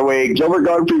 by the way, Gilbert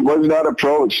Gottfried was not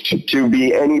approached to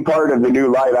be any part of the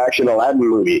new live-action Aladdin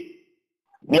movie.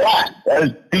 Yeah, that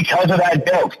was because of that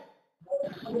joke.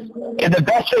 And the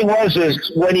best thing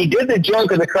is when he did the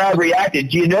joke and the crowd reacted,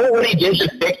 do you know what he did to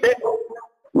fix it?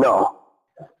 No.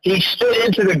 He stood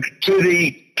into the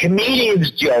comedian's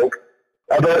joke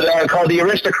about called The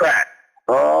Aristocrat.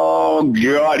 Oh,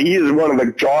 God, he is one of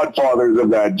the godfathers of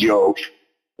that joke.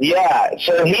 Yeah,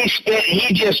 so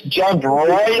he just jumped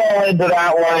right on into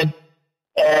that one,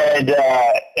 and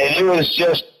it was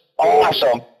just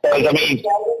awesome. Because, I mean,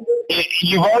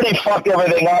 you've already fucked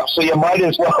everything up, so you might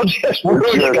as well just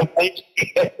ruin it completely.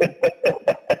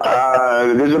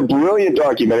 There's a brilliant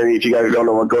documentary, if you guys don't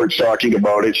know what Gord's talking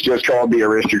about. It's just called The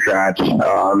Aristocrats,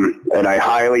 and I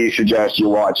highly suggest you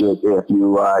watch it if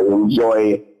you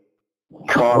enjoy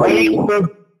comedy.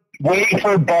 Wait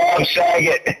for Bob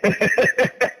Saget.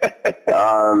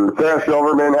 Sarah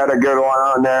Silverman had a good one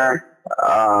on there.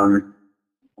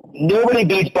 Nobody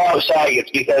beats Bob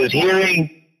Saget because hearing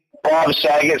Bob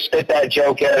Saget spit that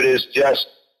joke out is just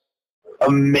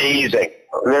amazing.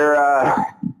 I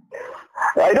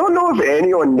don't know if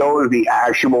anyone knows the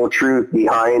actual truth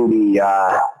behind the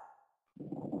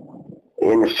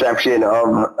inception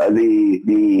of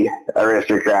the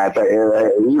Aristocrats.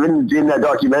 Even in that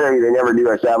documentary, they never do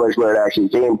establish where it actually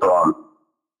came from.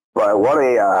 But what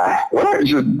a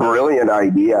just brilliant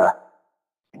idea.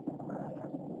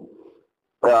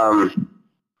 I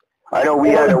know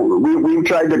we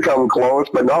tried to come close,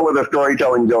 but not with a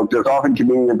storytelling joke. Just often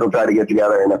comedians will try to get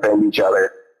together and offend each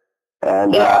other,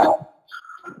 and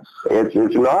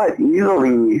it's not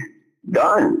easily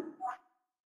done.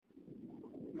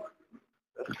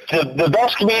 The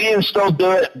best comedians still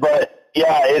do it, but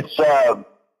yeah, it's the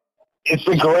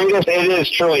greatest. It is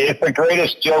truly, it's the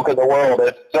greatest joke in the world.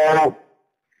 It's so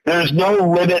there's no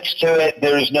limits to it.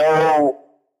 There's nothing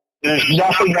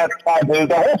that's taboo.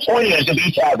 The whole point is to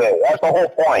be taboo. That's the whole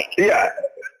point. Yeah,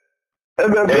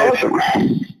 and that's awesome.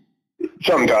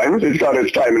 sometimes it's got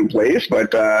its time and place,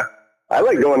 but I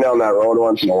like going down that road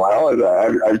once in a while.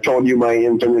 I've told you my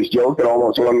infamous joke that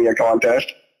almost won me a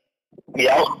contest.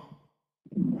 Yeah.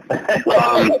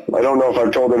 I don't know if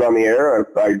I've told it on the air.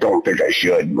 I don't think I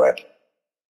should, but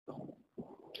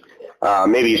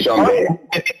maybe someday.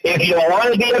 If you don't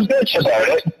want to be a bitch about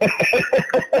it.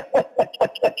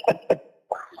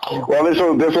 Well,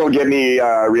 this will get me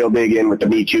real big in with the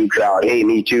Me Too crowd. Hey,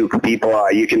 Me Too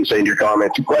people, you can send your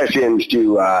comments and questions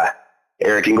to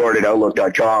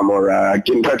EricandGord@Outlook.com or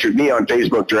get in touch with me on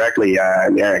Facebook directly,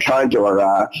 Eric Hunt, or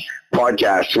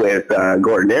podcasts with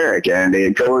Gordon Eric. And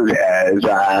it goes as,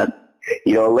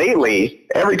 lately,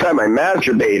 every time I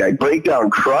masturbate, I break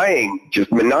down crying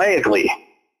just maniacally.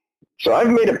 So I've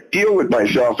made a deal with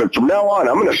myself that from now on,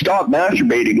 I'm going to stop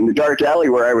masturbating in the dark alley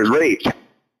where I was raped.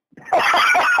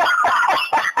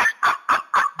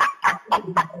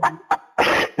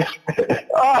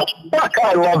 Oh, fuck,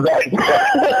 I love that.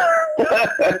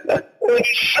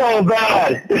 It's so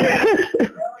bad.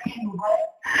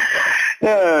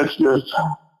 Yeah, it's just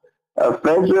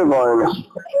offensive on,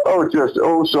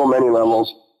 so many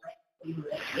levels.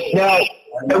 Now,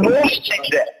 I will say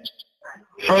this,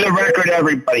 for the record,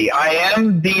 everybody, I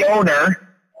am the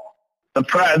owner, the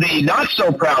not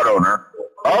so proud owner,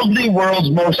 of the world's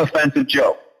most offensive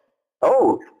joke.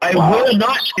 Oh, I will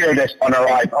not share this on our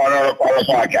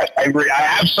podcast. I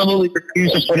absolutely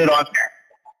refuse to put it on there.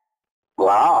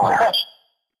 Wow.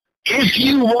 If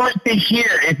you want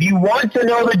to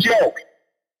know the joke,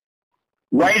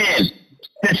 write in.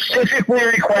 Specifically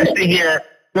request to hear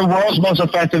the world's most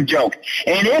offensive joke.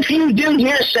 And if you do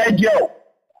hear said joke,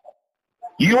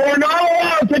 you are not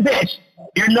allowed to bitch.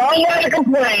 You're not allowed to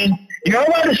complain. You're not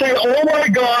allowed to say, oh my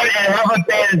God, and have a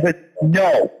band.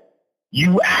 No.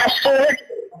 You ask for it,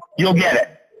 you'll get it.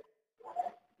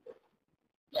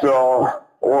 So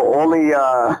only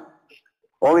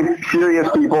serious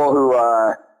people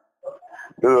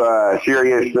who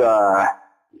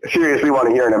seriously want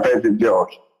to hear an offensive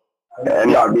joke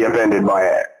and not be offended by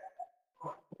it.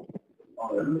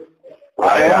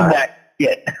 I love that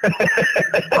shit.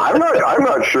 I'm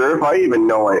not sure if I even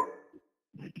know it.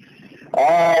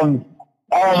 I don't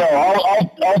know.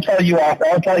 I'll tell you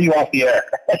off the air.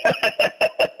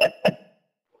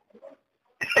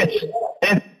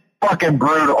 It's fucking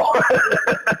brutal.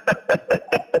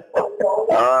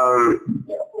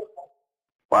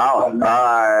 Wow.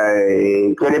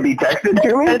 Could it be texted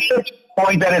to me? At the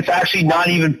point that it's actually not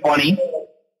even funny.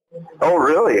 Oh,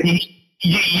 really?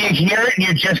 You hear it, and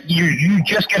you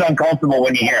just get uncomfortable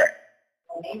when you hear it.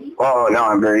 Oh, no,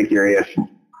 I'm very curious.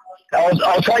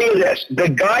 I'll tell you this. The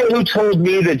guy who told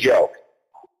me the joke,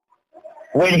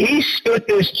 when he spit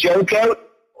this joke out,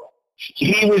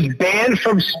 he was banned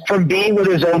from being with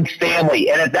his own family.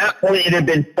 And at that point, it had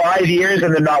been 5 years,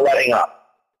 and they're not letting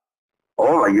up.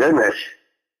 Oh, my goodness.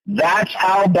 That's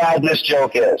how bad this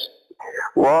joke is.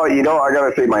 Well, I got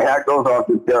to say, my hat goes off.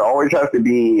 There always has to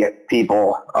be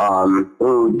people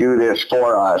who do this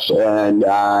for us. And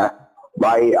I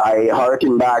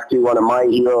harken back to one of my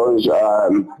heroes,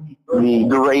 the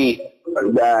great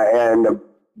and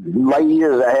light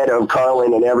years ahead of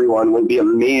Carlin and everyone would be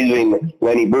amazing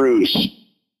Lenny Bruce.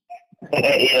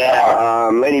 Yeah.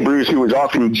 Lenny Bruce, who was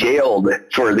often jailed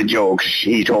for the jokes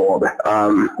he told,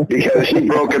 because he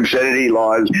broke obscenity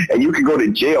laws, and you could go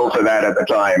to jail for that at the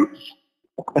time.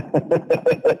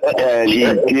 And he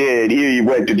did. He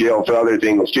went to jail for other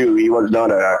things too. He was not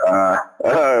a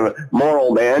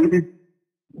moral man.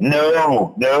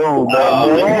 No. Moral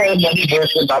and Lenny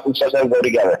Bruce would not be something that go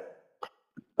together.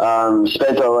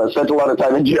 Spent a lot of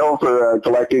time in jail for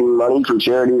collecting money for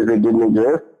charities that didn't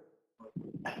exist.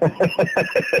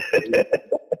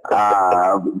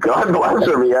 God bless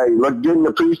him. Yeah, he looked good in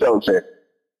the priest outfit.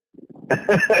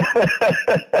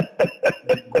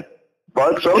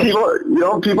 But some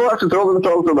people have to throw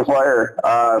themselves in the fire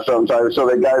sometimes, so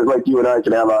that guys like you and I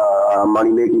can have a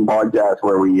money-making podcast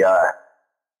where we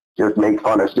just make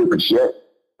fun of stupid shit.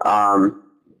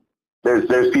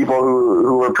 There's people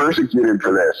who were persecuted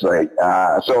for this.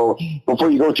 So before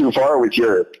you go too far with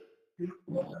your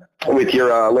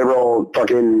liberal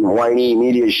fucking whiny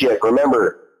media shit,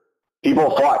 remember, people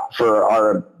fought for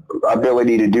our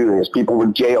ability to do this. People were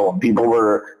jailed. People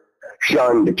were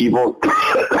shunned. People,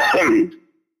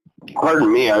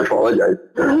 pardon me, I apologize.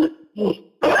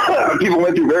 People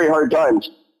went through very hard times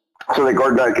so that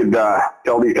Gordon and I could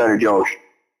tell these kind of jokes.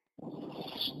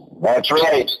 That's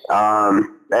right.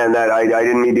 And that I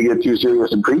didn't need to get too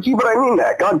serious and preachy, but I mean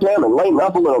that. God damn it, lighten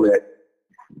up a little bit.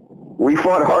 We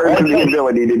fought hard for the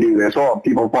ability to do this. Well,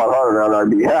 people fought hard on our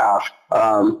behalf.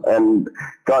 And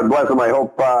God bless them. I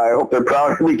hope they're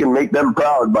proud. We can make them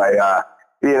proud by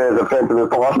being as offensive as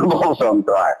possible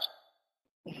sometimes.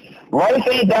 Life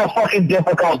ain't that fucking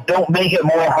difficult. Don't make it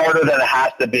more harder than it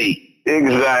has to be.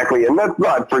 Exactly. And let's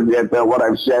not forget that what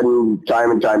I've said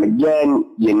time and time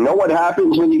again, you know what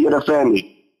happens when you get offended?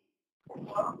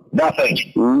 Nothing.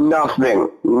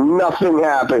 Nothing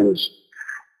happens.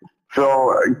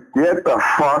 So get the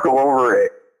fuck over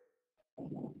it.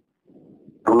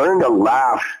 Learn to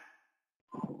laugh.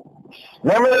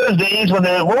 Remember those days when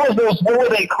what were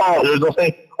they called? There was those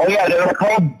things, oh yeah, they were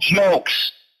called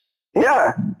jokes.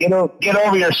 Yeah. Get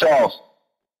over yourself.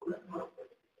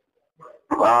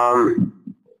 Yeah.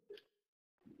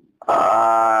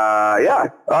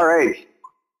 All right.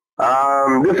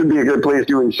 This would be a good place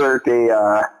to insert an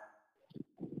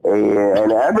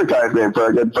advertisement for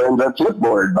our good friends at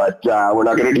Flipboard, but we're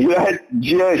not going to do that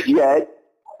just yet.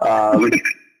 But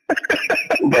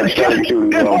starting to,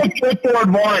 Flipboard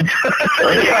won.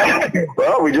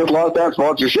 Well, we just lost that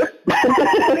sponsorship.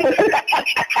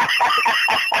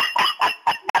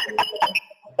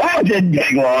 That didn't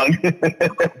take long.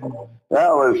 That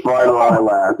was fun while it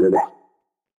lasted.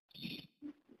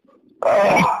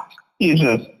 Oh,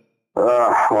 Jesus.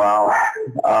 Wow.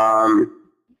 Oh,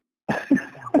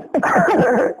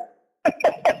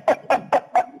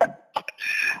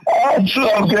 it's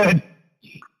so good.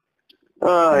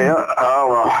 Yeah. Oh,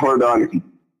 well, we're done.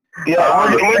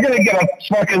 Yeah, we're going to get a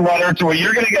fucking letter to it.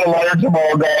 You're going to get a letter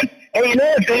tomorrow going, hey, you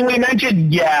know the thing we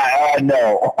mentioned? Yeah,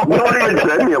 no. Don't even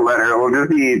send me a letter.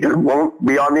 It won't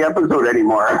be on the episode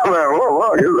anymore.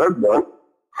 Whoa, I guess that's done.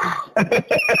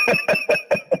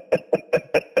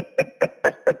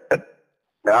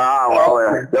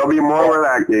 Well, there'll be more where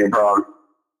that came from.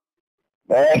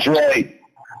 That's right.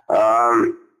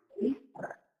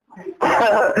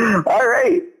 All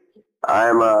right.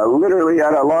 I'm literally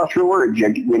at a loss for words.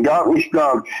 You got me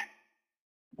stumped.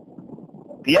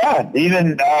 Yeah,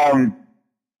 even, I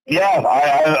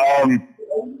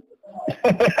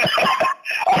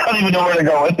don't even know where to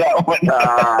go with that one.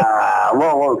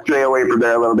 Well, we'll stay away from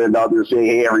there a little bit. I'll just say,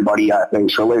 hey, everybody,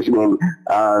 thanks for listening.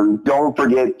 Don't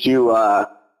forget to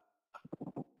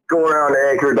go around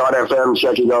Anchor.fm,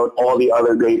 checking out all the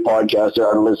other great podcasts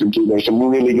there to listen to. There's some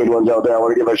really good ones out there. I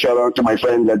want to give a shout out to my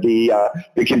friends at the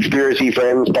Conspiracy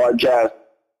Friends podcast.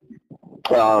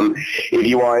 If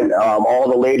you want all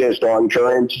the latest on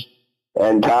current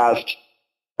and past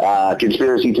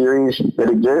conspiracy theories that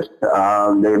exist,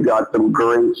 they've got some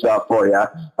great stuff for you.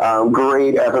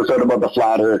 Great episode about the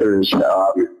flat earthers.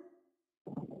 I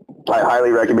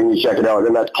highly recommend you check it out.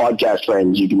 And that's Podcast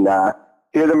Friends. You can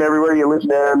hear them everywhere you listen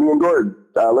to me and Gord.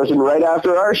 Listen right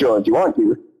after our show if you want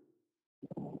to.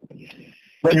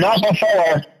 But not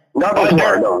before. Not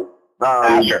before, no.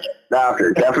 After.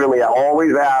 Definitely,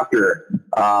 always after.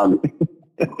 But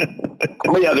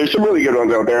yeah, there's some really good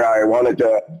ones out there. I wanted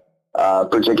to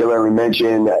particularly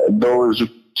mention those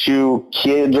two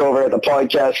kids over at the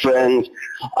Podcast Friends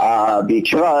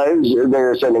because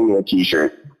they're sending me a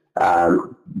t-shirt.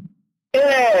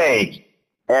 Hey!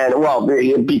 And, well,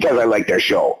 because I like their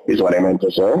show, is what I meant to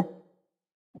say.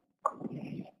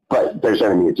 But they're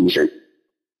sending me a t-shirt.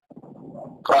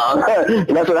 And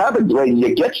that's what happens when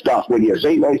you get stuff when you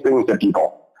say nice things to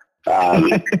people. I'm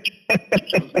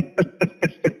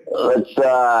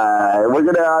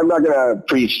not gonna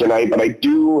preach tonight, but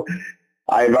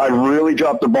I've really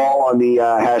dropped the ball on the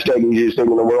hashtag easiest thing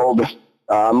in the world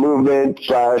movement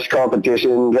 /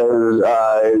 competition because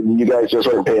you guys just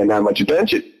weren't paying that much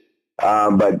attention.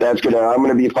 But I'm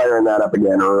gonna be firing that up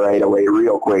again right away,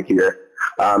 real quick here,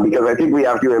 because I think we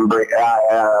have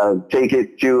to take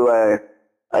it to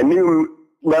a new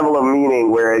level of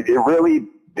meaning where it really.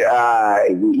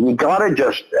 You gotta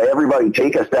just, everybody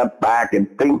take a step back and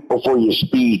think before you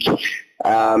speak.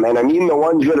 And I mean the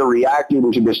ones that are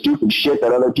reacting to the stupid shit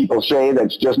that other people say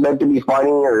that's just meant to be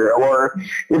funny, or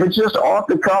if it's just off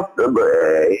the cuff,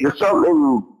 it's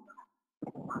something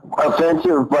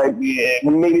offensive, but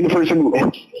maybe the person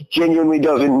genuinely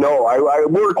doesn't know. I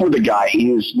work with a guy.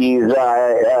 He's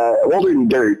older than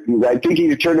dirt. I think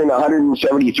he's turning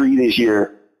 173 this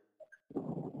year.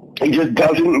 He just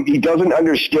doesn't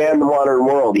understand the modern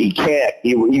world. He can't.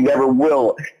 He never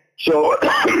will. So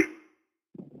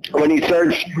when he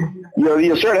starts,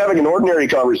 you start having an ordinary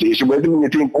conversation with him and you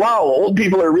think, wow, old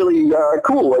people are really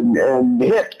cool and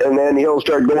hip. And then he'll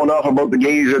start going off about the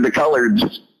gays or the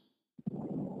coloreds.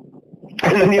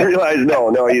 And then you realize,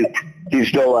 no, he's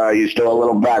still a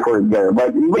little backwards there.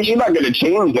 But you're not going to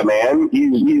change the man.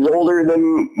 He's older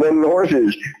than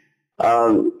horses.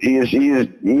 There's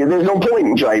no point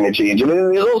in trying to change him.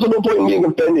 And there's also no point in being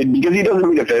offended because he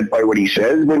doesn't get offended by what he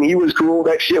says. When he was cool,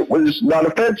 that shit was not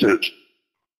offensive.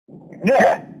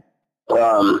 Yeah.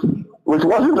 which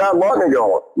wasn't that long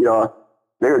ago. You know,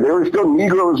 they were still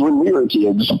Negroes when we were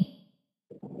kids.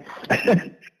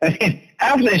 I mean,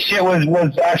 half of this shit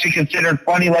was actually considered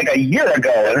funny like a year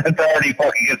ago, and it's already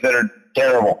fucking considered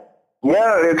terrible.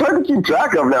 Yeah, it's hard to keep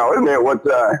track of now, isn't it?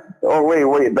 Oh,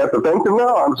 wait, that's offensive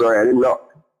now? I'm sorry, I didn't know.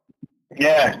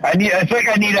 Yeah, I think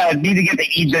I need to get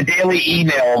the daily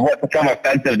email of what's become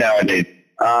offensive nowadays.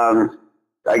 I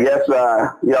guess,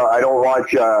 you know, I don't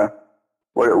watch,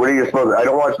 what are you supposed to, I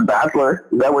don't watch The Bachelor.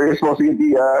 Is that where you're supposed to get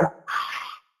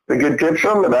the good tips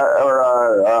from?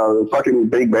 Or fucking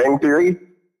Big Bang Theory?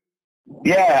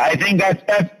 Yeah, I think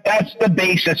that's the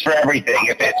basis for everything.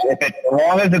 If it's as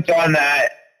long as it's on that,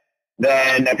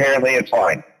 then apparently it's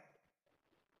fine.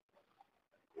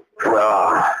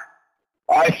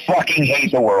 I fucking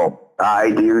hate the world. I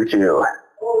do too.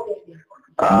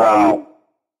 Wow.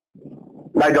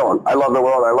 I don't. I love the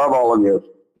world. I love all of you.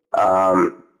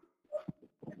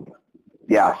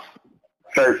 Yeah.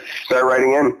 Start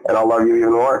writing in, and I'll love you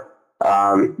even more.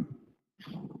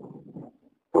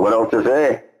 What else to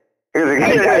say? Here's a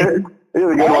good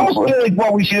one. I almost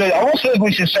feel like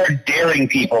we should start daring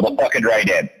people to fucking write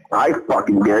in. I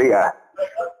fucking dare ya.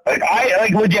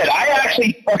 Legit. I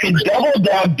actually fucking double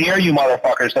down dare you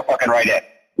motherfuckers to fucking write in.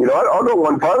 You know what? I'll go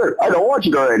one farther. I don't want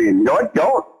you to write in. You know what?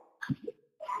 Don't.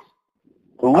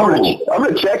 I'm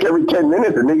gonna check every 10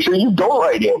 minutes and make sure you don't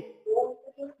write in.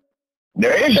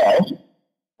 There you go.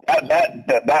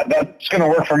 That's gonna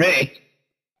work for me.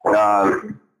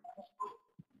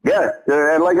 Yeah,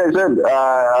 and like I said it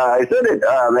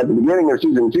at the beginning of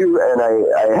season 2, and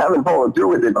I haven't followed through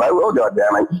with it, but I will,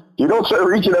 goddammit. If you don't start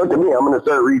reaching out to me, I'm going to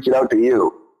start reaching out to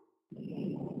you.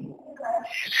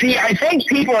 See, I think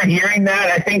people are hearing that.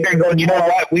 I think they're going, you know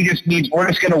what, we're just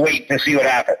going to wait to see what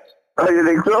happens. Oh, you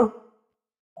think so?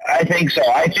 I think so.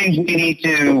 I think we need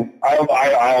to, I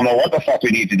don't know what the fuck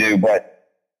we need to do, but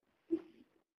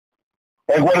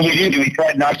like, what do we do? Do we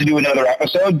try not to do another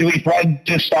episode? Do we try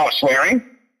to stop swearing?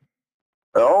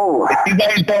 Oh. If you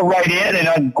guys don't write in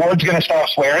and Gord's going to stop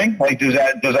swearing, like, does it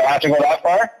have to go that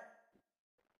far?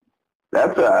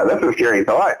 That's a scary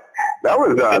thought. That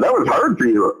was hard for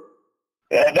you.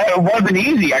 That wasn't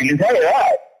easy, I can tell you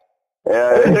that.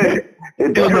 Yeah,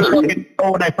 it definitely,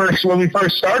 when we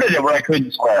first started it, where I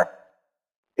couldn't swear.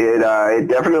 It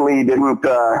definitely didn't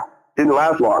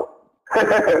last long.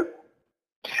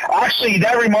 Actually,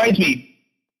 that reminds me.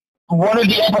 One of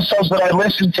the episodes that I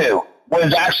listened to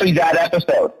was actually that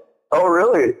episode. Oh,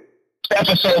 really?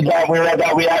 Episode that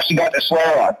we actually got to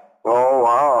swear on. Oh,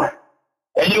 wow.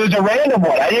 And it was a random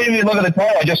one. I didn't even look at the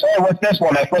title. I just said, what's this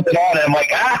one? I flipped it on, and I'm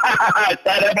like, it's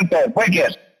that episode.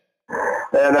 Wicked.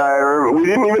 And we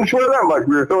didn't even swear that much.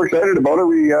 We were so excited about it,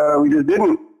 we just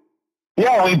didn't.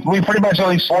 Yeah, we pretty much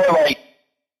only swore like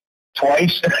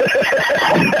twice.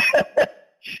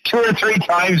 2 or 3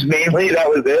 times mainly. That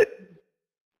was it.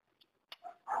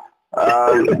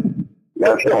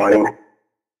 That's funny.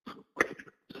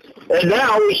 And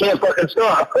now we can't fucking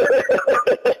stop.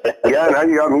 Yeah, now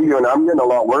you got me doing. I'm getting a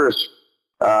lot worse.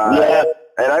 Yeah.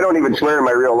 And I don't even swear in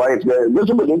my real life.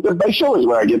 My show is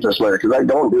where I get to swear because I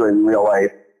don't do it in real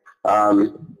life.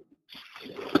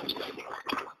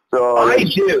 So I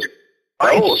do.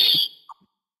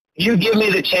 You give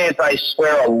me the chance, I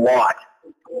swear a lot.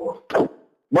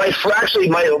 My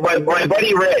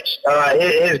buddy Rich,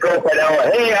 his girlfriend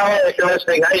Ella. Hey Ella, if you're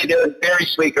listening, how you doing? Very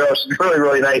sweet girl. She's really,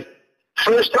 really nice.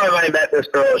 First time I met this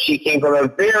girl, she came from a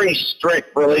very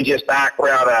strict religious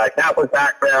background, Catholic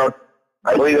background.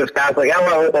 I believe it was Catholic. I don't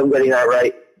know if I'm getting that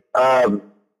right.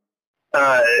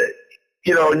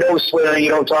 You know, no swearing, you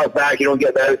don't talk back, you don't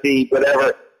get mouthy,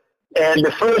 whatever. And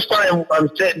the first time I'm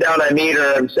sitting down, I meet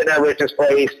her. I'm sitting at Rich's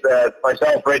place,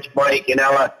 myself, Rich, Mike, and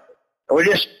Ella. And we're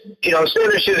just, you know, sitting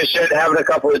there shooting shit, having a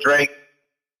couple of drinks.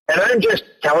 And I'm just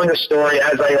telling the story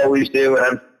as I always do, and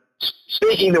I'm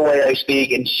speaking the way I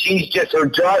speak, and she's just, her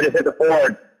jaw just hit the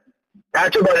floor.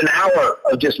 After about an hour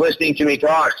of just listening to me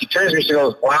talk, she turns to me and she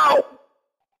goes, wow,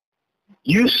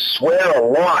 you swear a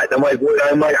lot. I'm like,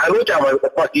 I looked at her, like, what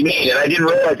the fuck do you mean? And I didn't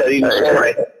realize I didn't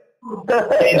swear.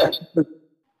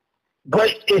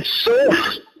 But it's so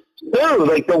true.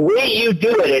 Like, the way you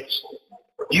do it,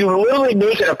 you literally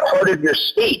make it a part of your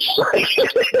speech.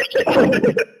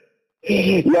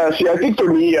 Yeah, see, I think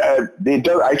for me, I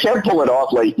can't pull it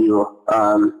off like you.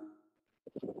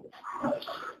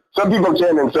 Some people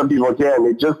can and some people can.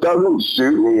 It just doesn't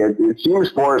suit me. It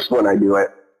seems forced when I do it.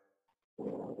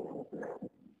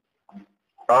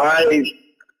 I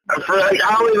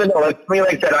don't even know. Like, for me,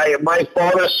 like that, my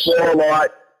father swore a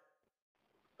lot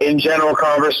in general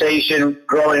conversation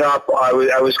growing up. I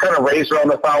was kind of raised around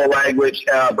the foul language.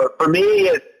 But for me,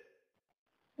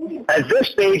 at this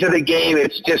stage of the game,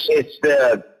 it's just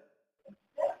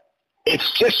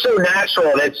so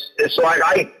natural. And it's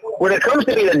like when it comes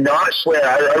to me to not swear,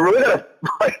 I really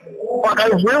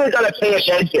gotta pay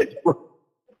attention.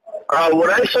 When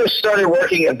I first started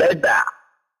working at Bed Bath,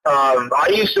 I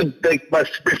used to,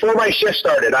 before my shift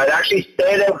started, I'd actually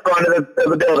stand out front of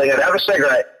the building. I'd have a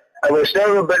cigarette. I would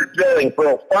stand in the building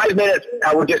for 5 minutes.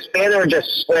 I would just stand there and just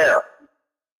swear.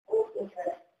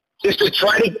 Just to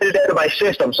try to get it out of my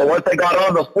system. So once I got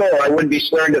on the floor, I wouldn't be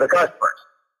swearing to the customers.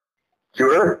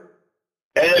 Sure.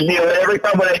 And every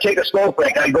time when I take a smoke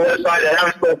break, I go inside and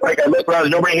have a smoke break. I look around,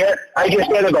 there's nobody here. I just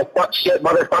stand there and go, fuck, shit,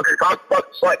 motherfucker, cock,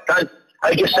 fuck, slut, cunt.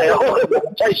 I just say, oh,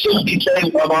 I shouldn't be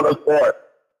saying I'm on the floor.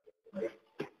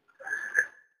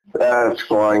 That's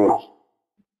funny.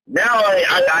 Now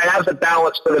I have the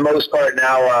balance for the most part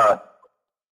now.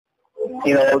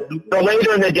 The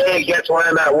later in the day it gets when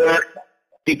I'm at work,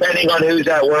 depending on who's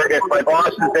at work. If my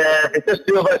boss is there, if just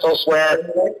two of us, I'll swear.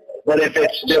 But if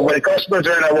it's when the customers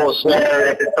are in, I won't swear.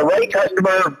 If it's the right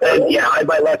customer, then yeah, I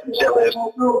might let them shit loose.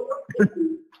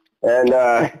 And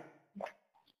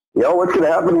what's going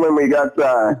to happen when we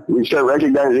start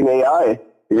recognizing AI?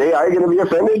 Is AI going to be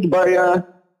offended by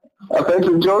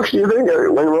offensive jokes? Do you think,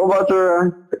 or when robots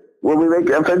when we make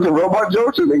offensive robot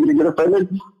jokes, are they going to get offended?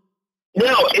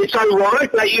 No, it's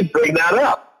ironic that you bring that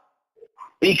up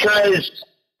because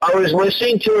I was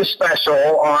listening to a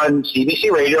special on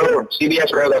CBC Radio or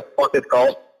CBS, whatever the fuck it's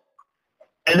called,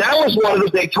 and that was one of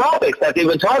the big topics that they've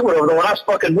been talking about over the last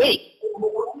fucking week.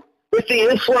 With the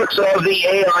influx of the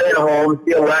AI at home,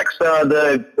 the Alexa,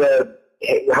 the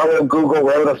Hello Google,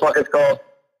 whatever the fuck it's called,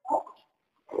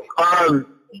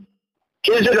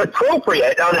 is it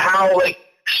appropriate on how,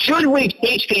 should we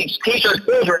teach our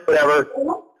children, whatever,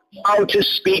 how to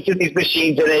speak to these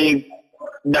machines in a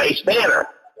nice manner?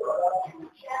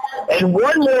 And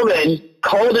one woman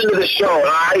called into the show,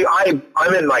 and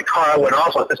I'm in my car. I went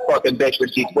off on this fucking bitch when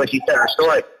she said her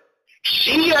story.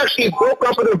 She actually broke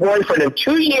up with her boyfriend in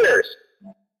 2 years.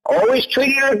 Always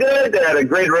treated her good. They had a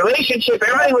great relationship.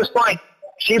 Everything was fine.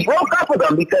 She broke up with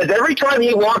him because every time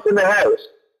he walked in the house,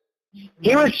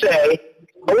 he would say,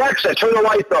 Alexa, turn the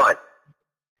lights on.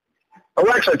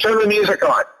 Alexa, turn the music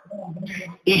on.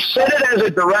 He said it as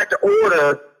a direct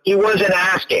order. He wasn't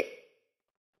asking.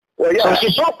 Well, yeah. So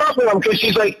she broke up with him because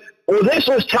she's like, well, this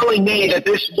was telling me that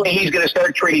this is the way he's going to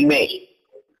start treating me.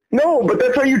 No, but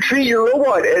that's how you treat your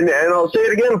robot. And I'll say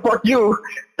it again, fuck you.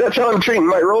 That's how I'm treating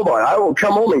my robot. I will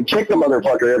come home and kick the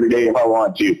motherfucker every day if I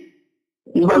want to.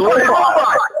 He's my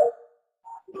robot.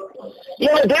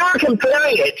 Yeah, they were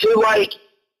comparing it to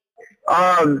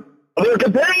they were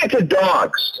comparing it to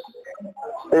dogs.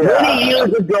 Yeah. Many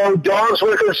years ago, dogs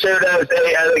were considered as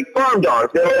farm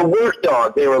dogs. They were work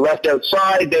dogs. They were left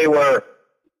outside.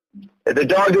 If the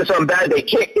dog did something bad, they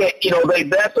kicked it.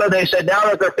 That's what they said. Now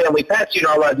that they're family pets, you're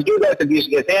not allowed to do that. It's abuse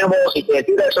against animals. You can't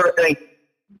do that sort of thing.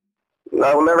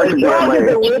 I will never compare dog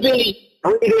is a living,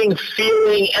 breathing,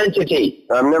 feeling entity.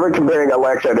 I'm never comparing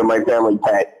Alexa to my family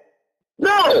pet.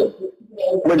 No.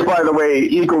 Which, by the way,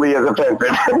 equally as offensive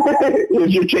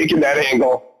if you're taking that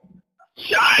angle.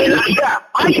 Yeah,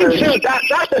 I can see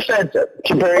that's offensive.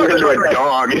 Comparing her to a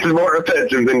dog is more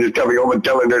offensive than just coming home and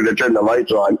telling her to turn the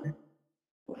lights on.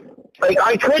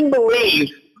 I couldn't believe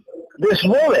this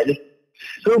woman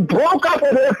who broke up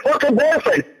with her fucking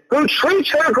boyfriend, who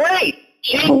treats her great.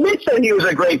 She admits that he was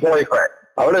a great boyfriend.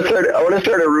 I want to start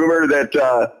a rumor that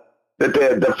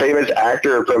the famous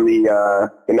actor from the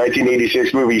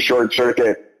 1986 movie Short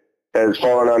Circuit has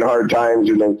fallen on hard times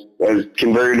and has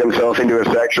converted himself into a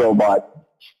sexual bot.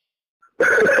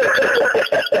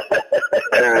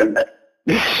 And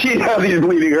see how these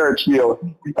bleeding hearts feel.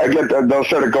 I get that they'll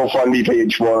start a GoFundMe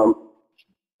page for him.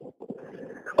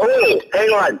 Oh wait, hang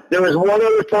on. There was one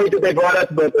other point that they brought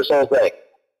up about this whole thing.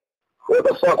 What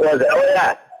the fuck was it? Oh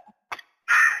yeah.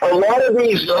 A lot of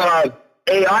these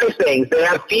AI things, they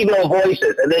have female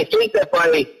voices, and they think that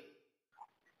by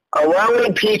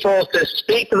allowing people to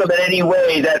speak to them in any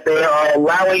way, that they are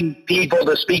allowing people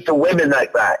to speak to women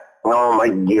like that. Oh my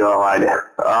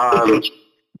god.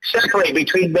 Separate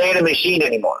between man and machine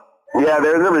anymore. Yeah,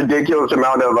 there's a ridiculous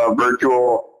amount of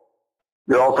virtual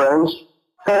girlfriends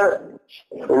in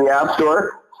the App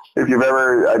Store. If you've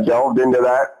ever delved into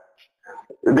that,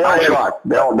 they all suck.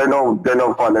 They're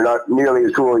no fun. They're not nearly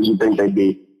as cool as you think they'd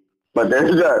be. But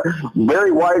there's a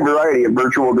very wide variety of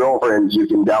virtual girlfriends you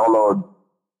can download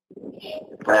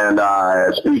and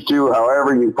speak to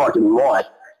however you fucking want.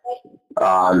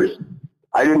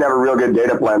 I didn't have a real good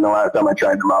data plan the last time I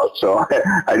tried them out, so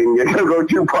I didn't get to go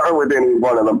too far with any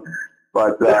one of them.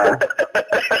 But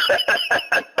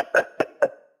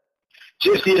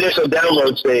Just the initial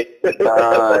download state.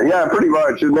 Yeah, pretty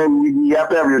much. And then you have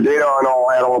to have your data on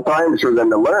at all times for them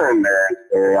to learn.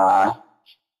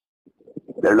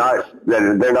 They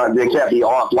can't be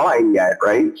offline yet,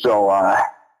 right? So,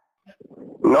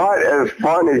 not as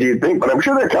fun as you'd think, but I'm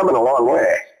sure they're coming a long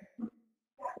way.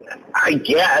 I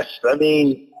guess. I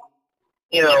mean,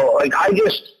 like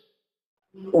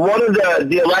one of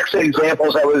the Alexa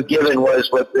examples I was given was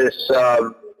with this,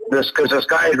 because this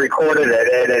guy had recorded it,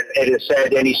 and it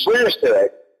said, and he swears to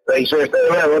it. Like, he swears,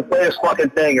 let's play this fucking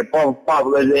thing, and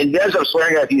and he ends up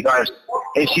swearing a few times.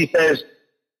 And she says,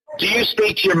 do you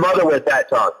speak to your mother with that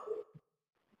tongue?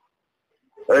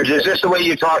 Or is this the way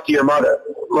you talk to your mother?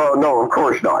 Well, no, of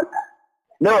course not.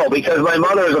 No, because my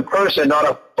mother is a person, not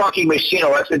a fucking machine.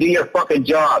 Alexa, do your fucking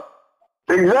job.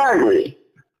 Exactly.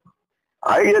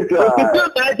 I get Could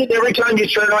you imagine every time you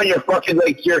turn on your fucking,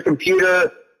 like, your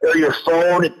computer or your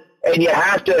phone, and you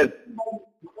have to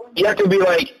be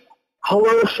like,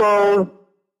 hello, phone,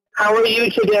 how are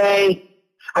you today?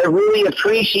 I really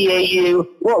appreciate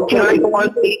you. Well, can I go on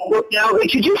Facebook now? Like,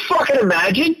 could you fucking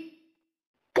imagine?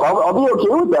 I'll be okay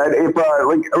with that if,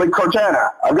 like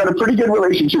Cortana, I've got a pretty good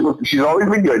relationship with her. She's always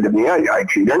been good to me. I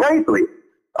treat her nicely.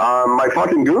 My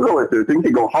fucking Google assistant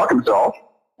can go fuck himself,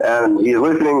 and he's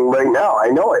listening right now. I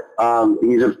know it.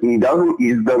 He's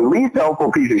the least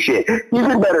helpful piece of shit. He's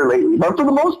been better lately, but for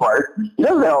the most part, he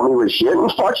doesn't help me with shit,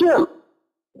 and fuck him.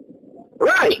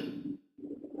 Right.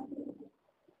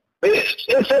 It's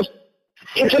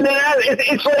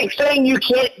like saying you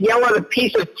can't yell at a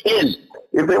piece of tin.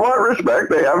 If they want respect,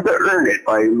 they have to earn it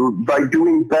by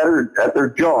doing better at their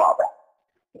job.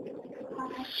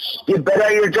 Get better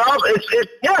at your job?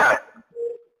 Yeah.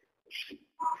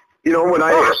 When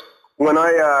I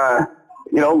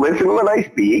listen when I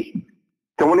speak,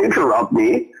 don't interrupt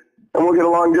me, and we'll get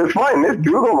along just fine. This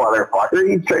Google motherfucker,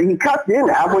 he cuts in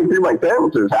halfway through my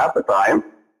sentences half the time.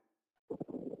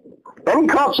 And he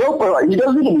cops up,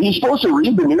 he's supposed to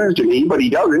read the news to me, but he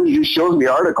doesn't. He just shows me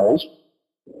articles.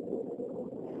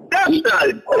 That's not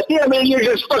it. Yeah, I mean, you're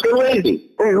just fucking lazy.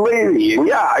 He's lazy, and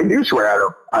yeah, I do swear at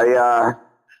him.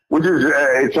 Which is,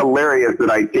 it's hilarious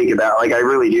that I take it out. Like, I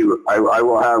really do. I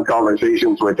will have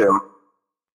conversations with him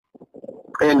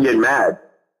and get mad.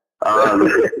 But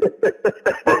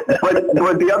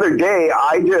the other day,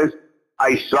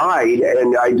 I sighed,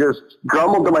 and I just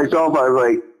grumbled to myself. I was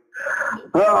like,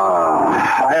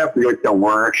 I have to get to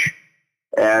work.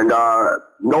 And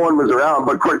no one was around,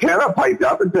 but Cortana piped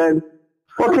up and said,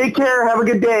 well, take care, have a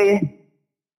good day.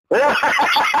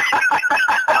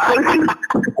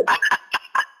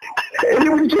 And it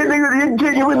was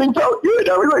genuinely felt good.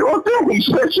 I was like, well, thanks,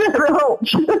 that shit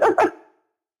helps.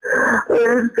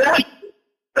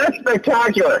 That's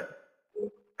spectacular.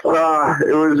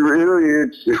 It was really,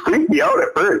 it freaked me out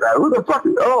at first. Who the fuck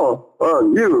is,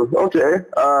 you, okay,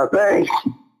 thanks.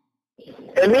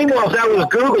 And meanwhile, if that was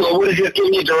Google, it would have just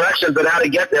given you directions on how to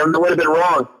get there, and it would have been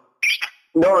wrong.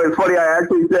 No, it's funny, I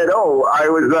actually said, I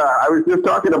was just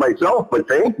talking to myself, but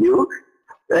thank you.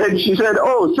 And she said,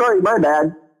 oh, sorry, my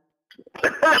bad.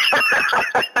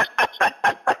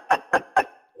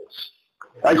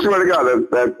 I swear to God,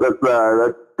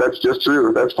 that's just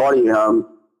true. That's funny.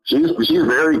 She's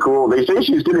very cool. They say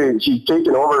she's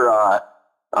taken over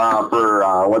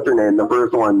for what's her name, the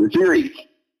first one, the Siri.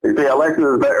 They say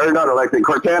Alexa is better, or not Alexa,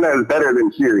 Cortana is better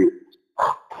than Siri.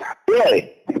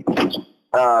 Really?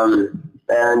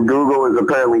 And Google is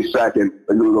apparently second,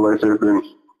 the Google Assistant,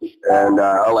 and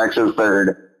Alexa's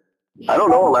third. I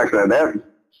don't know, Alexa.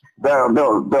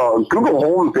 The Google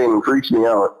Home thing freaks me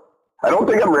out. I don't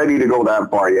think I'm ready to go that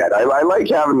far yet. I like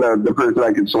having the person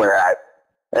I can swear at.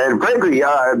 And frankly,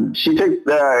 she takes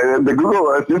the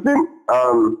Google Assistant.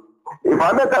 If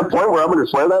I'm at that point where I'm going to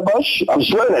swear that much, I'm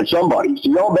swearing at somebody.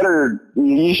 So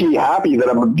you should be happy that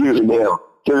I'm abusing him.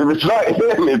 Because if it's not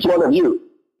him, it's one of you.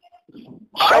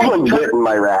 Someone's getting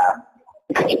my wrath.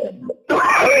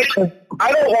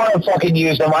 I don't want to fucking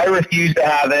use them. I refuse to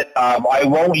have it. I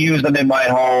won't use them in my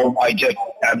home. I'm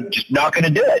just not going to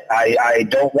do it. I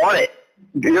don't want it.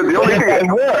 The only thing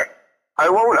I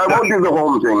won't do the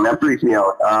home thing. That freaks me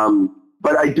out.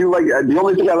 But I do like, the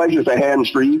only thing I like is the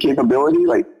hands-free capability.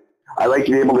 Like, I like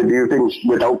to be able to do things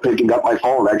without picking up my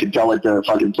phone. I can tell it to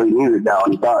fucking play music now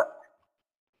and stuff.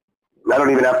 I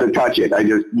don't even have to touch it. I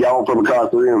just yell from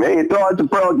across the room, hey, throw out the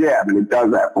Pearl Jam, and it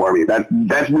does that for me.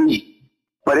 That's me.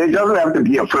 But it doesn't have to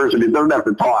be a person. It doesn't have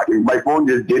to talk. If my phone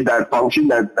just did that function,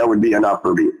 that would be enough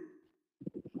for me.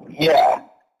 Yeah.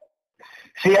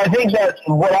 See, I think that's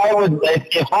what I would,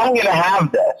 if I'm going to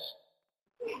have this,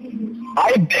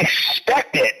 I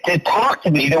expect it to talk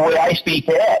to me the way I speak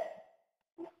to it.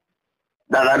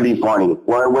 That'd be funny.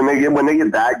 When they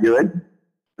get that good,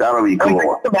 that'll be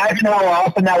cool. Imagine how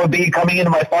awesome that would be coming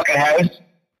into my fucking house.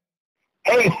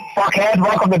 Hey, fuckhead,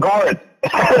 welcome to Gord.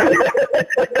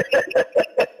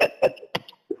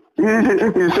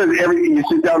 You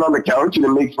sit down on the couch and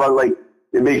it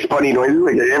makes funny noises.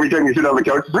 Like every time you sit on the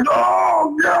couch, it's like,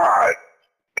 oh god.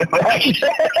 Right?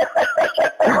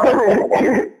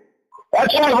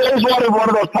 That's why I always wanted one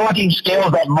of those talking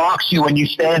scales that mocks you when you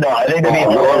stand on. I think that'd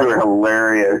be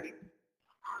hilarious.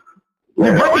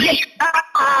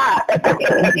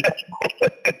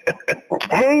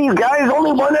 Hey, you guys,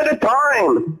 only one at a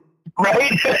time.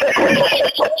 Right?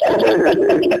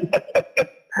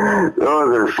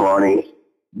 Those are funny.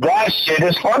 That shit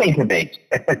is funny to me.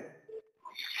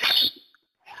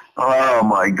 Oh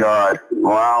my god.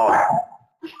 Wow.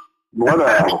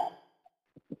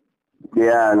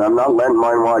 Yeah, and I'm not letting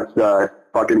mine watch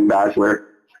fucking Bachelor.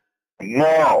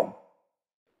 No.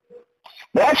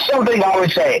 That's something I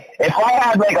would say. If I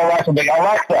had like Alexa,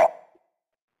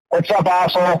 what's up,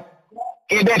 asshole?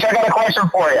 Hey, bitch, I got a question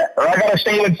for you, or I got a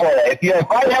statement for you. If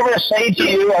I ever say to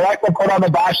you, Alexa, put on The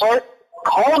Bachelor,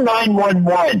 call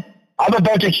 911. I'm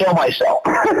about to kill myself.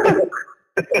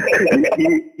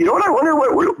 You know what? I wonder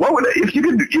what would if you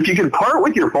could part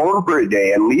with your phone for a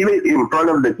day and leave it in front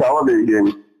of the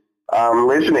television,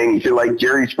 listening to like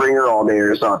Jerry Springer all day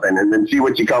or something, and then see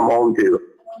what you come home to.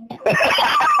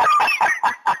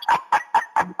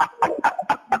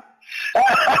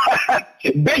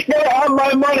 Bitch, better have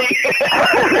my money.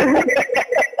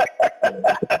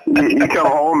 You come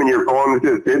home and your phone is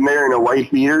just sitting there in a white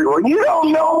beater going, you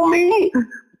don't know me.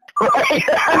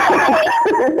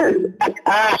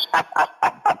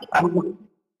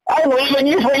 I'm leaving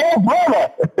you for your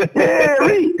brother.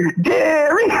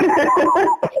 Jerry.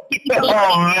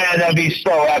 Oh man, that'd be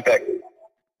so epic.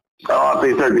 Oh, if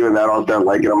they start doing that, I'll start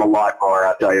liking them a lot more,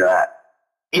 I'll tell you that.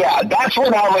 Yeah, that's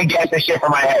when I would get the shit for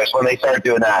my house, when they start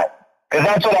doing that. Because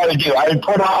that's what I would do. I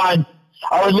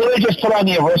would literally just put on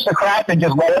the Aristocrat and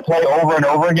just let it play over and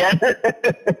over again.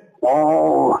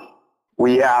 Oh,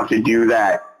 we have to do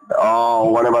that. Oh,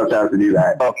 one of us has to do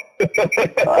that.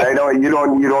 I know you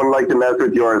don't like to mess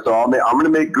with yours, so I'm going to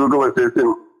make Google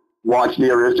Assistant watch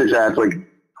the Aristocrats like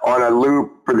on a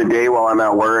loop for the day while I'm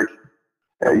at work.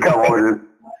 And come on.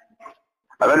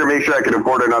 I better make sure I can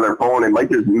afford another phone. It might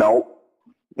just melt.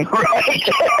 Right.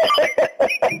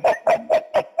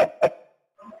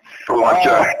 Watch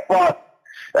fuck.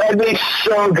 That'd be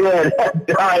so good. I'd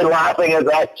die laughing at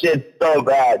that shit so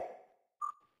bad.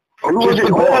 Just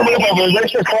the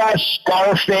Aristocrat,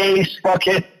 Scarface,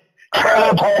 fucking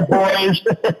Trailer Park Boys.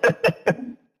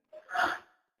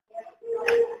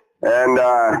 And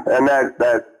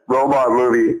that robot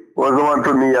movie was the one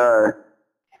from the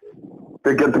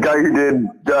guy who did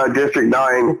District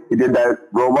 9. He did that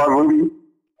robot movie.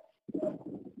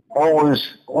 What was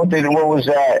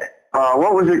that?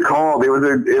 What was it called? It was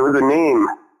a name.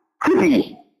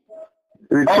 Chippy.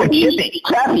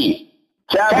 Chippy.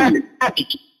 Chappie.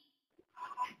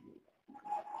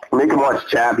 Make him watch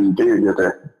Chappie too.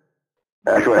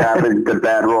 That's what happened to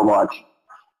bad robots.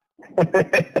 A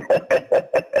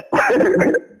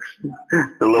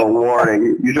little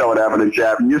warning. You saw what happened to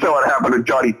Chappie. You saw what happened to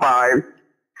Johnny Five.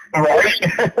 Right.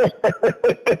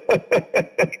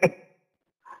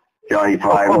 Johnny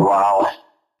Five. Wow.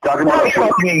 Talk about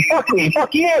fuck me, fuck you.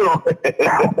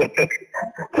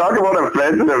 Talk about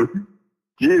offensive.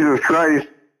 Jesus Christ.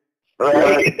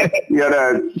 Right. You got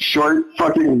a short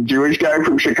fucking Jewish guy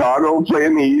from Chicago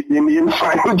playing the East Indian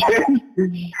scientist.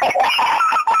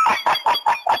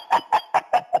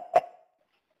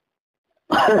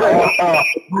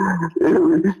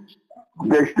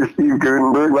 Next to Steve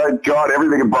Gutenberg. My God,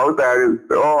 everything about that is,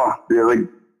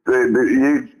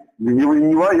 you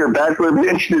want your Bachelor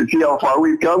bitch to see how far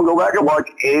we've come? Go back and watch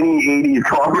any 80s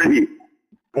comedy.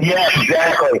 Yeah,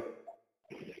 exactly.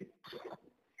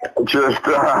 Just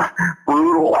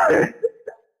brutal.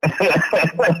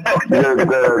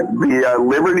 the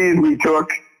liberties we took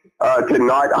to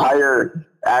not hire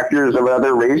actors of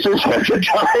other races at the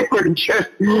time were just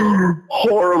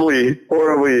horribly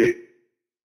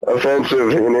offensive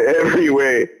in every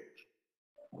way.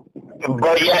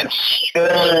 But yet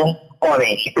still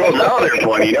funny. Well, now they're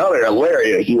funny. Now they're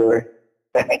hilarious. You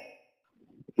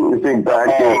think back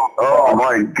to, oh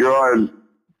my God.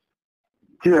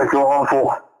 Gee, that's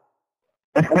awful.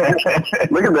 Look at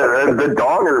the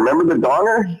donger. Remember the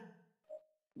donger?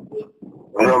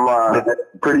 From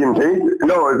Pretty in Pink?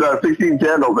 No, it's 16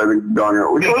 Candles, I think, the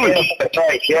donger. Which one was it? That's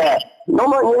right, yeah. No,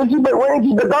 man, Wanky,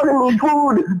 the donger needs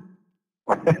food.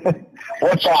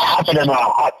 What's happening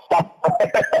now? Hot stuff.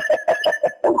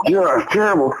 Yeah,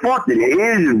 terrible fucking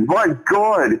Asian. My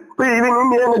God. Wait, even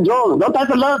Indiana Jones. Not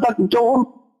that's a lot, Dr. Jones.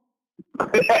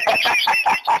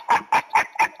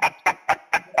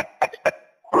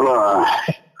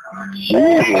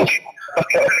 Jesus.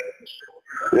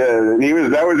 Yeah,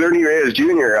 that was Ernie Reyes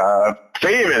Jr.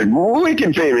 Famous,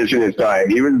 wicked famous in his time.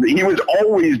 He was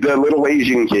always the little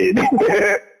Asian kid. Was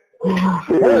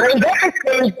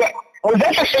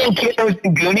that the same kid that was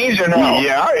in Goonies or no?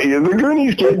 Yeah, he is the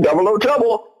Goonies kid, Double O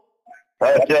Trouble.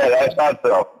 That's it, that's not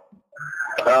so.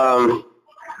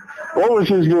 What was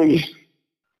his name?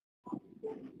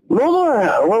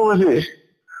 No, what was it?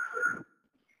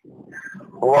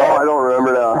 Oh, I don't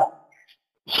remember now.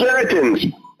 Skeletons.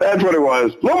 That's what it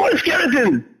was. No more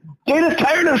skeletons. Data's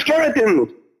tired of skeletons.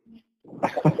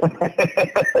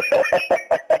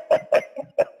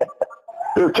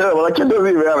 It's terrible. That kid doesn't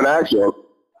even have an accent.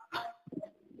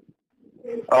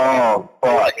 Oh,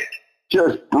 fuck.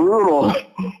 Just brutal.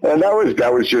 And that was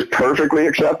just perfectly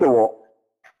acceptable.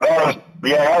 Yeah,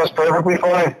 that was perfectly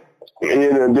fine.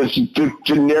 You know, this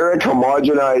generic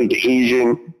homogenized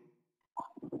Asian.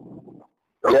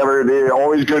 They're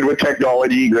always good with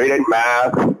technology, great at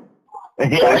math,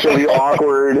 socially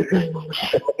awkward.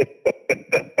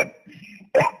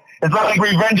 It's not like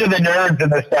Revenge of the Nerds in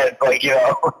the sense, like, you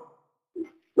know.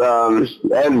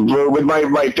 And with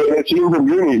my favorite scene from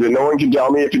Goonies, and no one can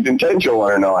tell me if it's intentional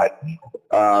or not,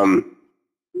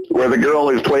 where the girl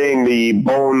is playing the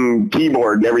bone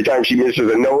keyboard, and every time she misses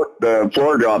a note, the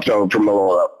floor drops out from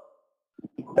below her.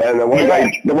 And the one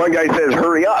guy says,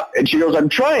 "Hurry up," and she goes, "I'm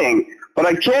trying, but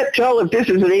I can't tell if this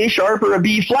is an A sharp or a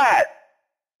B flat."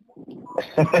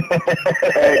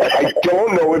 I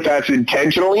don't know if that's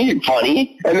intentionally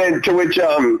funny. And then to which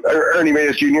Ernie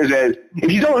Reyes Jr. says,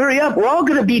 "If you don't hurry up, we're all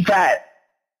going to be fat."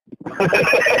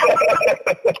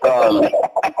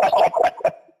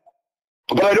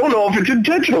 But I don't know if it's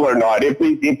intentional or not. Because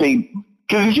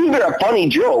it's either a funny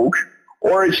joke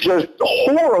or it's just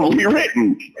horribly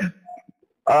written.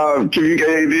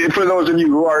 For those of you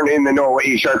who aren't in the know,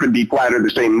 A sharp and B flat are the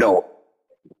same note.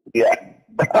 Yeah.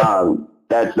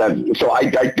 That's so I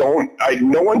don't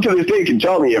no one to this day can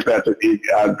tell me if that's a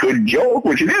good joke,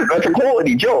 which it is. That's a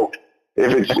quality joke.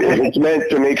 If it's meant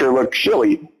to make her look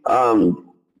silly, or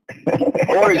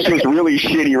it's just really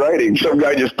shitty writing. Some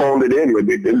guy just phoned it in with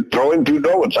it, throw in two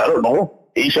notes. I don't know.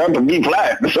 A sharp and B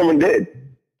flat. Someone did.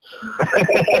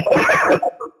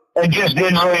 And just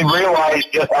didn't really realize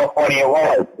just how funny it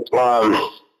was.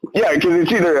 Yeah, because it's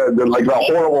either like a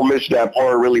horrible misstep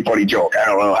or a really funny joke. I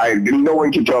don't know. No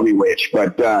one can tell me which.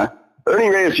 But Ernie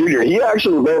Reyes Jr., he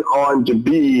actually went on to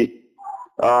be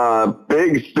a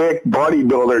big, thick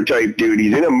bodybuilder type dude.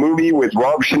 He's in a movie with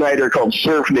Rob Schneider called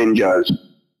Surf Ninjas.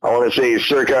 I want to say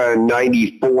circa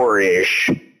 94-ish.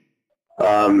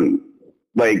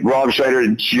 Like Rob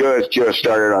Schneider just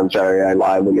started on Saturday Night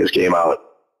Live when this came out.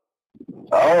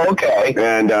 Oh, okay.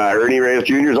 And Ernie Reyes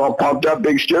Jr. is all pumped up,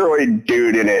 big steroid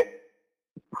dude in it.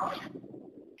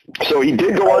 So he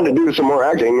did go on to do some more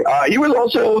acting. He was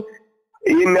also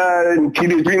in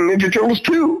Teenage Mutant Ninja Turtles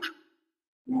 2.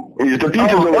 He's the pizza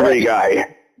delivery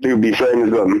guy who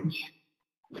befriends them.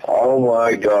 Oh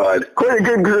my God! Quite a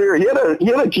good career. He had a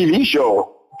TV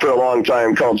show for a long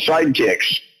time called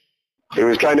Sidekicks. It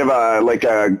was kind of like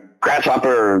a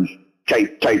grasshopper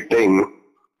type thing.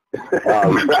 I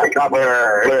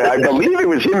believe it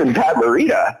was him and Pat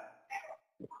Morita.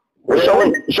 Or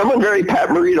someone very Pat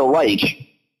Morita-like.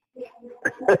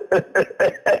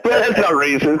 That's not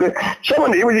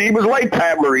racist. He was like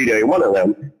Pat Morita, one of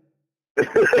them.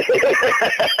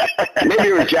 Maybe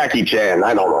it was Jackie Chan,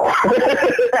 I don't know.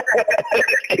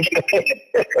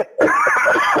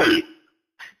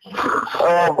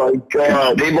 Oh my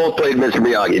God. They both played Mr.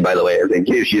 Miyagi, by the way, in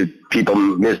case people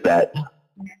missed that.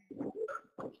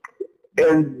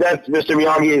 And that's Mr.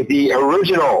 Miyagi is the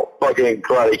original fucking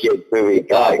Karate Kid movie.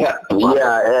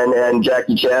 Yeah, and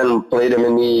Jackie Chan played him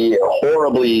in the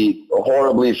horribly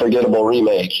forgettable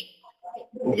remake.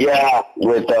 Yeah,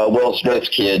 with Will Smith's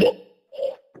kid.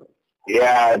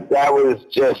 Yeah, that was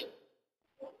just...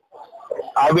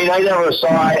 I mean, I never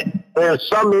saw it. There's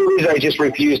some movies I just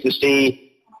refuse to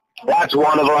see. That's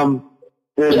one of them.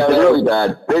 It's really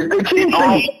bad.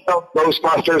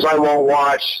 Ghostbusters I won't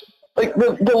watch. Like,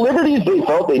 the liberties they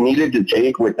felt they needed to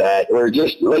take with that were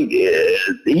just, like, he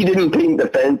didn't paint the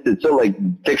fence, it still, like,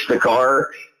 fixed the car.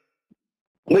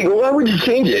 Like, why would you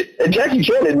change it? And Jackie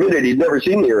Chan admitted he'd never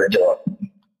seen the original.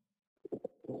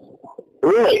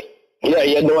 Really? Yeah,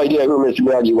 he had no idea who Mr.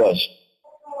 Miyagi was.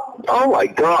 Oh, my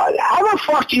God. How the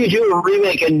fuck do you do a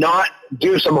remake and not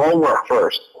do some homework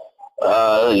first?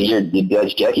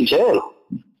 That's Jackie Chan.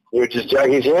 You're just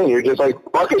Jackie Chan. You're just like,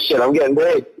 fuck this shit, I'm getting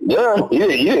paid. Yeah, he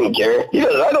didn't care. He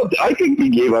does. I think he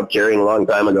gave up caring a long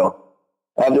time ago.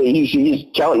 He's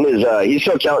counting his he's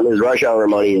still counting his rush hour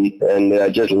money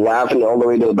and just laughing all the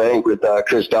way to the bank with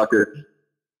Chris Tucker.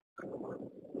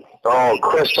 Oh,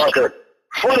 Chris Tucker.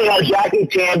 Funny how Jackie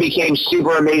Chan became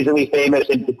super amazingly famous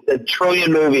in a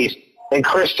trillion movies, and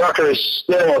Chris Tucker is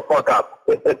still a fuck up.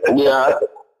 Yeah,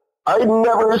 I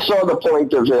never saw the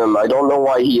point of him. I don't know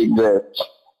why he exists.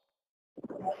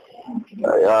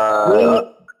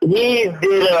 He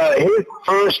did his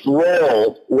first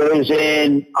role was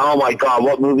in, oh my God,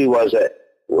 what movie was it?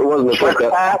 It wasn't the Fifth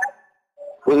Element.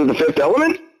 Was it the Fifth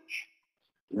Element?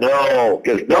 No,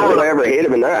 because no one ever hated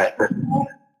him in that.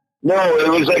 No, it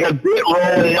was like a bit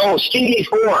role in Stevie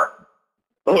 4.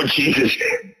 Oh Jesus!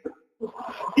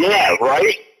 Yeah,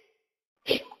 right.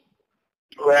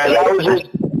 That was his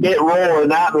bit role in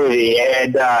that movie,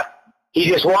 and he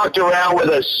just walked around with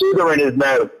a soother in his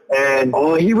mouth. And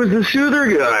he was the soother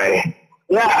guy.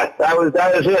 Yeah, that was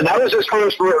it. That was his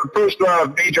first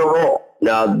major role.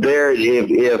 Now,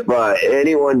 if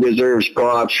anyone deserves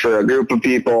props for a group of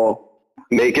people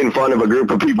making fun of a group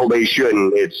of people they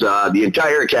shouldn't, it's the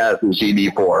entire cast in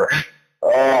CD4.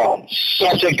 Oh,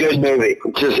 such a good movie.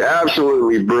 Just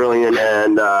absolutely brilliant.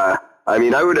 And I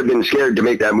mean, I would have been scared to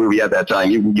make that movie at that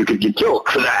time. You could get killed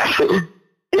for that.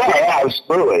 Yeah,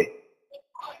 absolutely.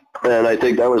 And I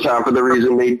think that was half of the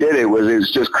reason they did it, was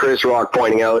just Chris Rock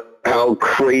pointing out how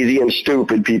crazy and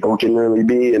stupid people can really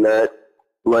be in that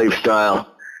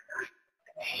lifestyle.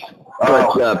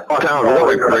 But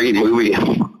what a great movie.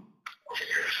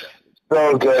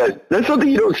 So good. That's something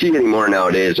you don't see anymore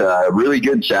nowadays. Really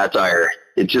good satire.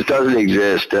 It just doesn't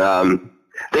exist.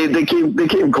 They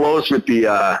came close with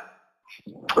the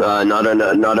not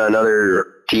another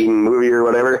teen movie or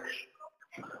whatever.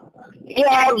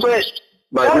 Yeah,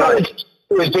 but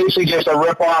it was basically just a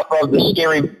rip-off of the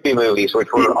Scary Movie movies,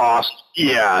 which were awesome.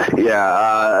 Yeah.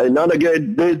 Not a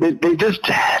good. They just,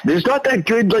 there's not that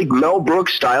good like Mel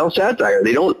Brooks style satire.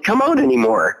 They don't come out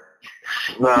anymore.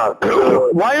 No.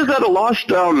 Why is that a lost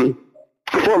form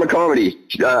of comedy?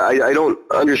 I don't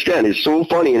understand. It's so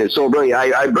funny and it's so brilliant.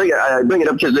 I bring it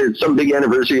up because there's some big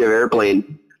anniversary of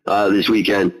Airplane this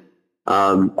weekend.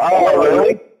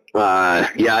 Really?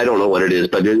 Yeah, I don't know what it is,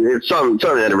 but it's some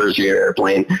anniversary of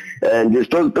Airplane, and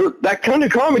just that kind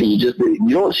of comedy, you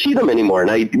don't see them anymore,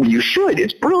 and you should.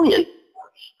 It's brilliant.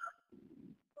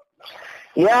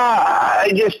 Yeah,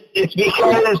 it's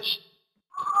because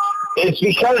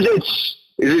it's.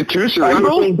 Is it too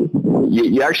cerebral?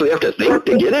 You actually have to think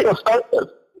to get it.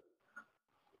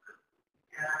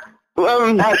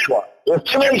 That's why. There's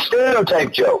too many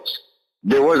stereotype jokes.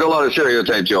 There was a lot of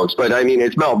stereotype jokes, but I mean,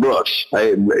 it's Mel Brooks.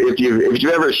 If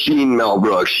you've ever seen Mel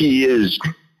Brooks, he is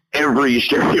every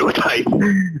stereotype.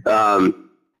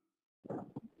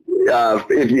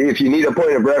 If you need a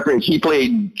point of reference, he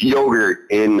played yogurt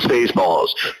in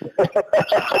Spaceballs.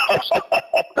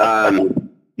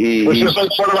 Which is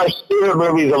like one of my favorite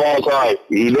movies of all time.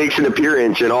 He makes an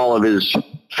appearance in all of his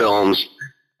films,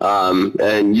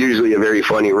 and usually a very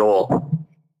funny role.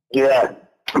 Yeah.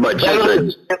 But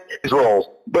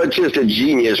just a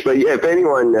genius. But yeah, if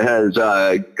anyone has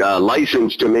a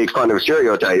license to make fun of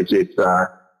stereotypes, it's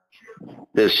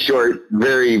this short,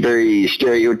 very, very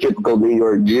stereotypical New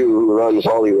York Jew who runs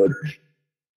Hollywood.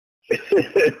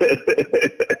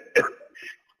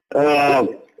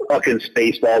 Fucking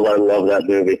Spaceballs! I love that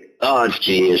movie. Oh, it's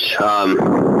genius.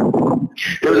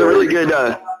 There was a really good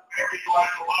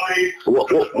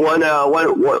one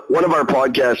of our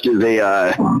podcasters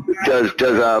does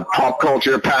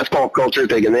a past pop culture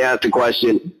thing, and they asked the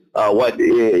question, what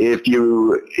if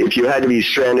you had to be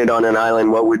stranded on an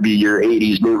island, what would be your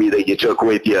 80s movie that you took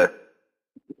with you?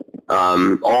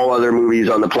 All other movies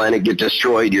on the planet get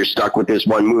destroyed, you're stuck with this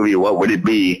one movie, what would it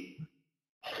be?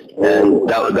 And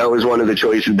that was one of the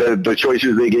choices. The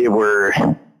choices they gave were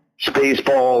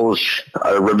Spaceballs,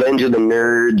 Revenge of the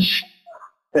Nerds.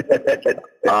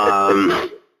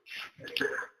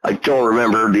 I don't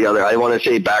remember the other. I want to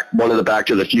say one of the Back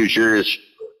to the Futures,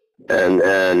 and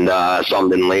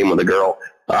something lame with a girl.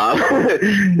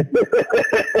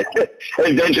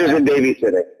 Adventures in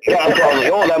Babysitting. Yeah, probably.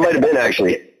 Oh, that might have been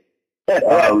actually.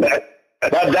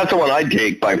 That's the one I'd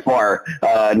take by far,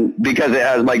 because it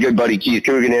has my good buddy Keith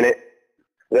Coogan in it.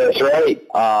 That's right.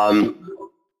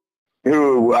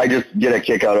 Who I just get a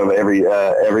kick out of every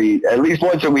at least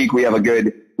once a week.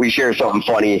 We share something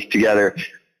funny together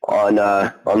on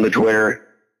the Twitter.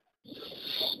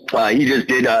 He just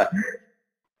did a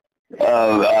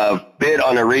bit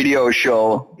on a radio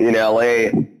show in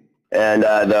LA, and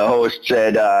the host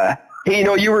said, "Hey,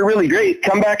 you were really great.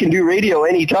 Come back and do radio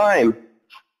anytime."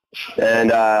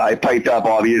 And I piped up,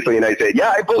 obviously, and I said,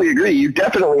 yeah, I fully agree. You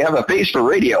definitely have a face for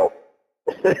radio.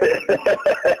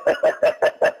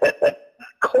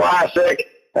 Classic.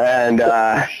 And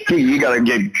you got to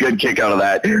get a good kick out of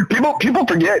that. People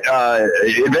forget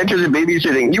Adventures in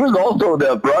Babysitting. He was also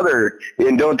the brother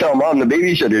in Don't Tell Mom the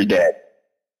Babysitter's Dad.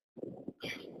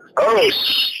 Oh,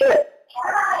 shit.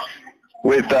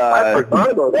 With the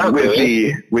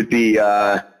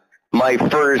my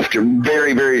first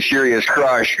very, very serious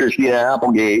crush, Christina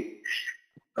Applegate,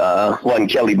 one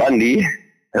Kelly Bundy,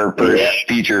 her first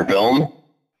feature film.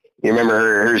 You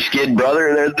remember her skid brother,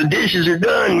 and the dishes are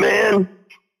done, man.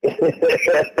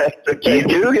 Keith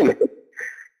Coogan.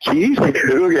 Keith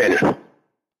Coogan.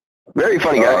 Very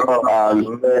funny guy.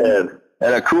 Man.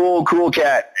 And a cool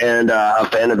cat, and a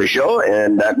fan of the show,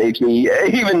 and that makes me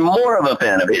even more of a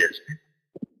fan of his.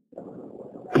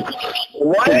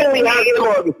 Why haven't we had him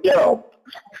on the show?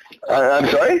 I'm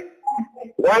sorry?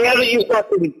 Why haven't you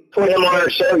fucking put him on our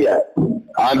show yet?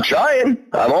 I'm trying.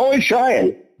 I'm always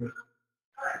trying.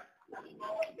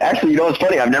 Actually, you know what's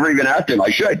funny? I've never even asked him. I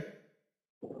should.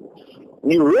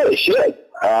 You really should.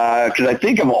 Because I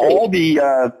think of all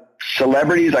the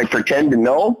celebrities I pretend to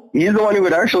know, he's the one who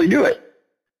would actually do it.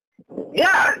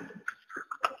 Yeah.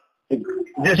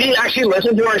 Does he actually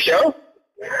listen to our show?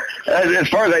 As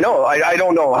far as I know, I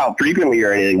don't know how frequently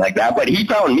or anything like that, but he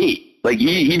found me. Like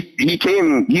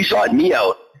he sought me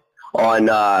out on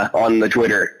the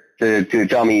Twitter to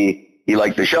tell me he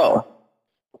liked the show.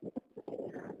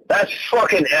 That's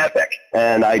fucking epic.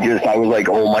 And I was like,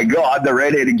 oh my God, the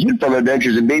redheaded kid from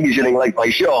Adventures in Babysitting liked my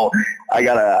show. I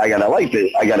gotta like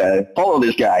this. I gotta follow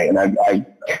this guy. And I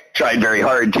tried very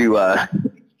hard to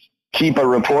keep a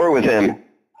rapport with him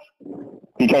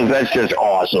because that's just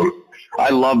awesome. I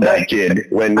love that kid.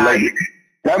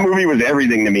 That movie was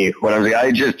everything to me when I was.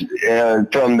 I just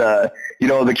from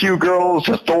the cute girls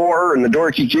to Thor and the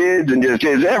dorky kids and just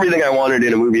everything I wanted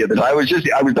in a movie at the time. I was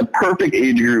the perfect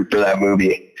age group for that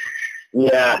movie.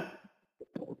 Yeah,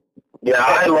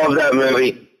 I love that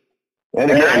movie. And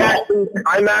I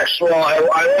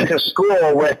went to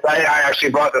school with. I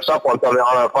actually brought this up on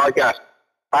our podcast.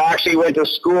 I actually went to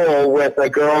school with a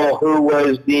girl who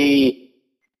was the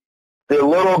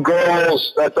little girl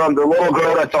that's on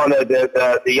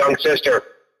the young sister.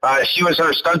 She was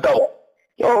her stunt double.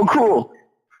 Oh, cool.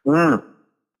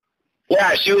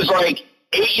 Yeah, she was like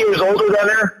 8 years older than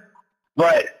her,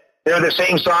 but they're the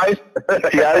same size.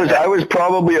 Yeah, I was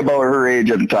probably about her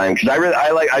age at the time because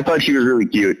I thought she was really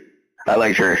cute. I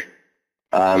liked her.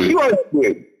 She was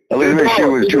cute. Elizabeth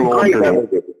Shue was too old for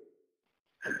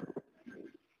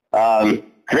me.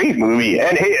 Great movie.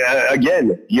 And hey,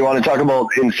 again, you want to talk about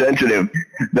insensitive?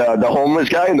 The homeless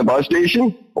guy in the bus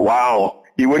station? Wow.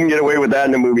 He wouldn't get away with that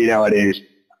in a movie nowadays.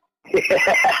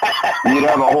 You'd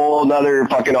have a whole nother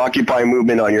fucking Occupy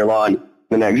movement on your lawn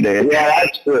the next day. Yeah,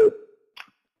 that's true.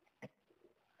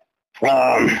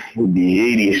 The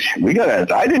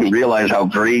 80s. I didn't realize how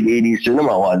great 80s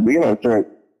cinema was. We gotta start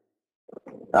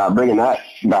bringing that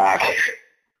back.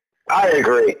 I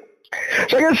agree.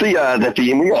 So I guess the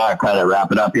theme, we gotta kind of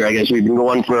wrap it up here. I guess we've been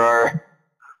going for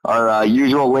our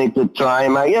usual length of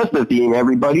time. I guess the theme,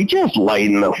 everybody, just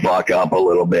lighten the fuck up a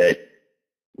little bit.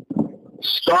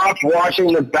 Stop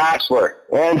watching The Bachelor.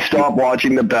 And stop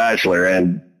watching The Bachelor.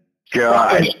 And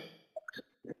God.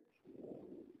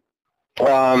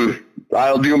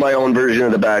 I'll do my own version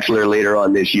of The Bachelor later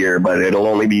on this year, but it'll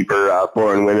only be for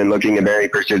foreign women looking to marry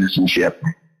for citizenship.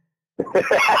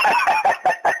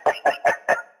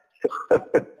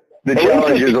 The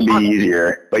challenges will be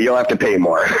easier, but you'll have to pay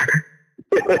more.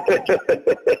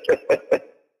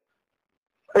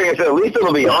 At least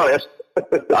it'll be honest.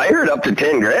 I heard up to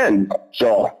 10 grand.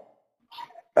 So,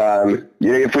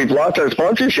 if we've lost our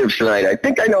sponsorships tonight, I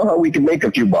think I know how we can make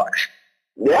a few bucks.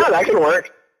 Yeah, that can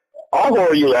work. I'll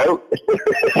whore you out.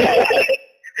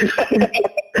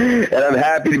 And I'm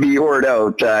happy to be whored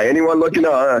out. Anyone looking to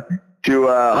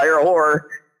hire a whore,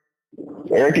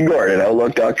 Eric and Gordon at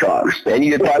Outlook.com. And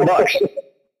you get $5.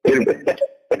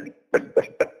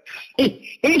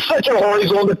 He's such a whore, he's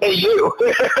willing to pay you.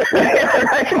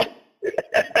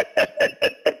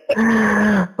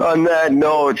 On that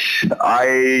note,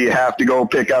 I have to go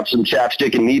pick up some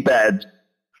chapstick and knee pads.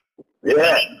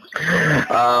 Yeah.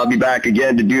 I'll be back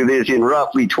again to do this in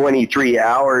roughly 23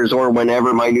 hours or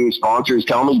whenever my new sponsors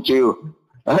tell me to.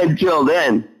 Until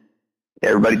then,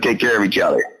 everybody take care of each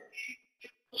other.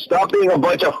 Stop being a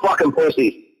bunch of fucking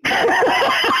pussies.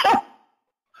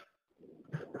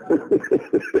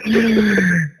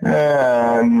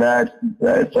 And that's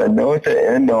a note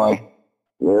to end on.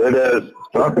 There it is.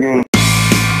 Fucking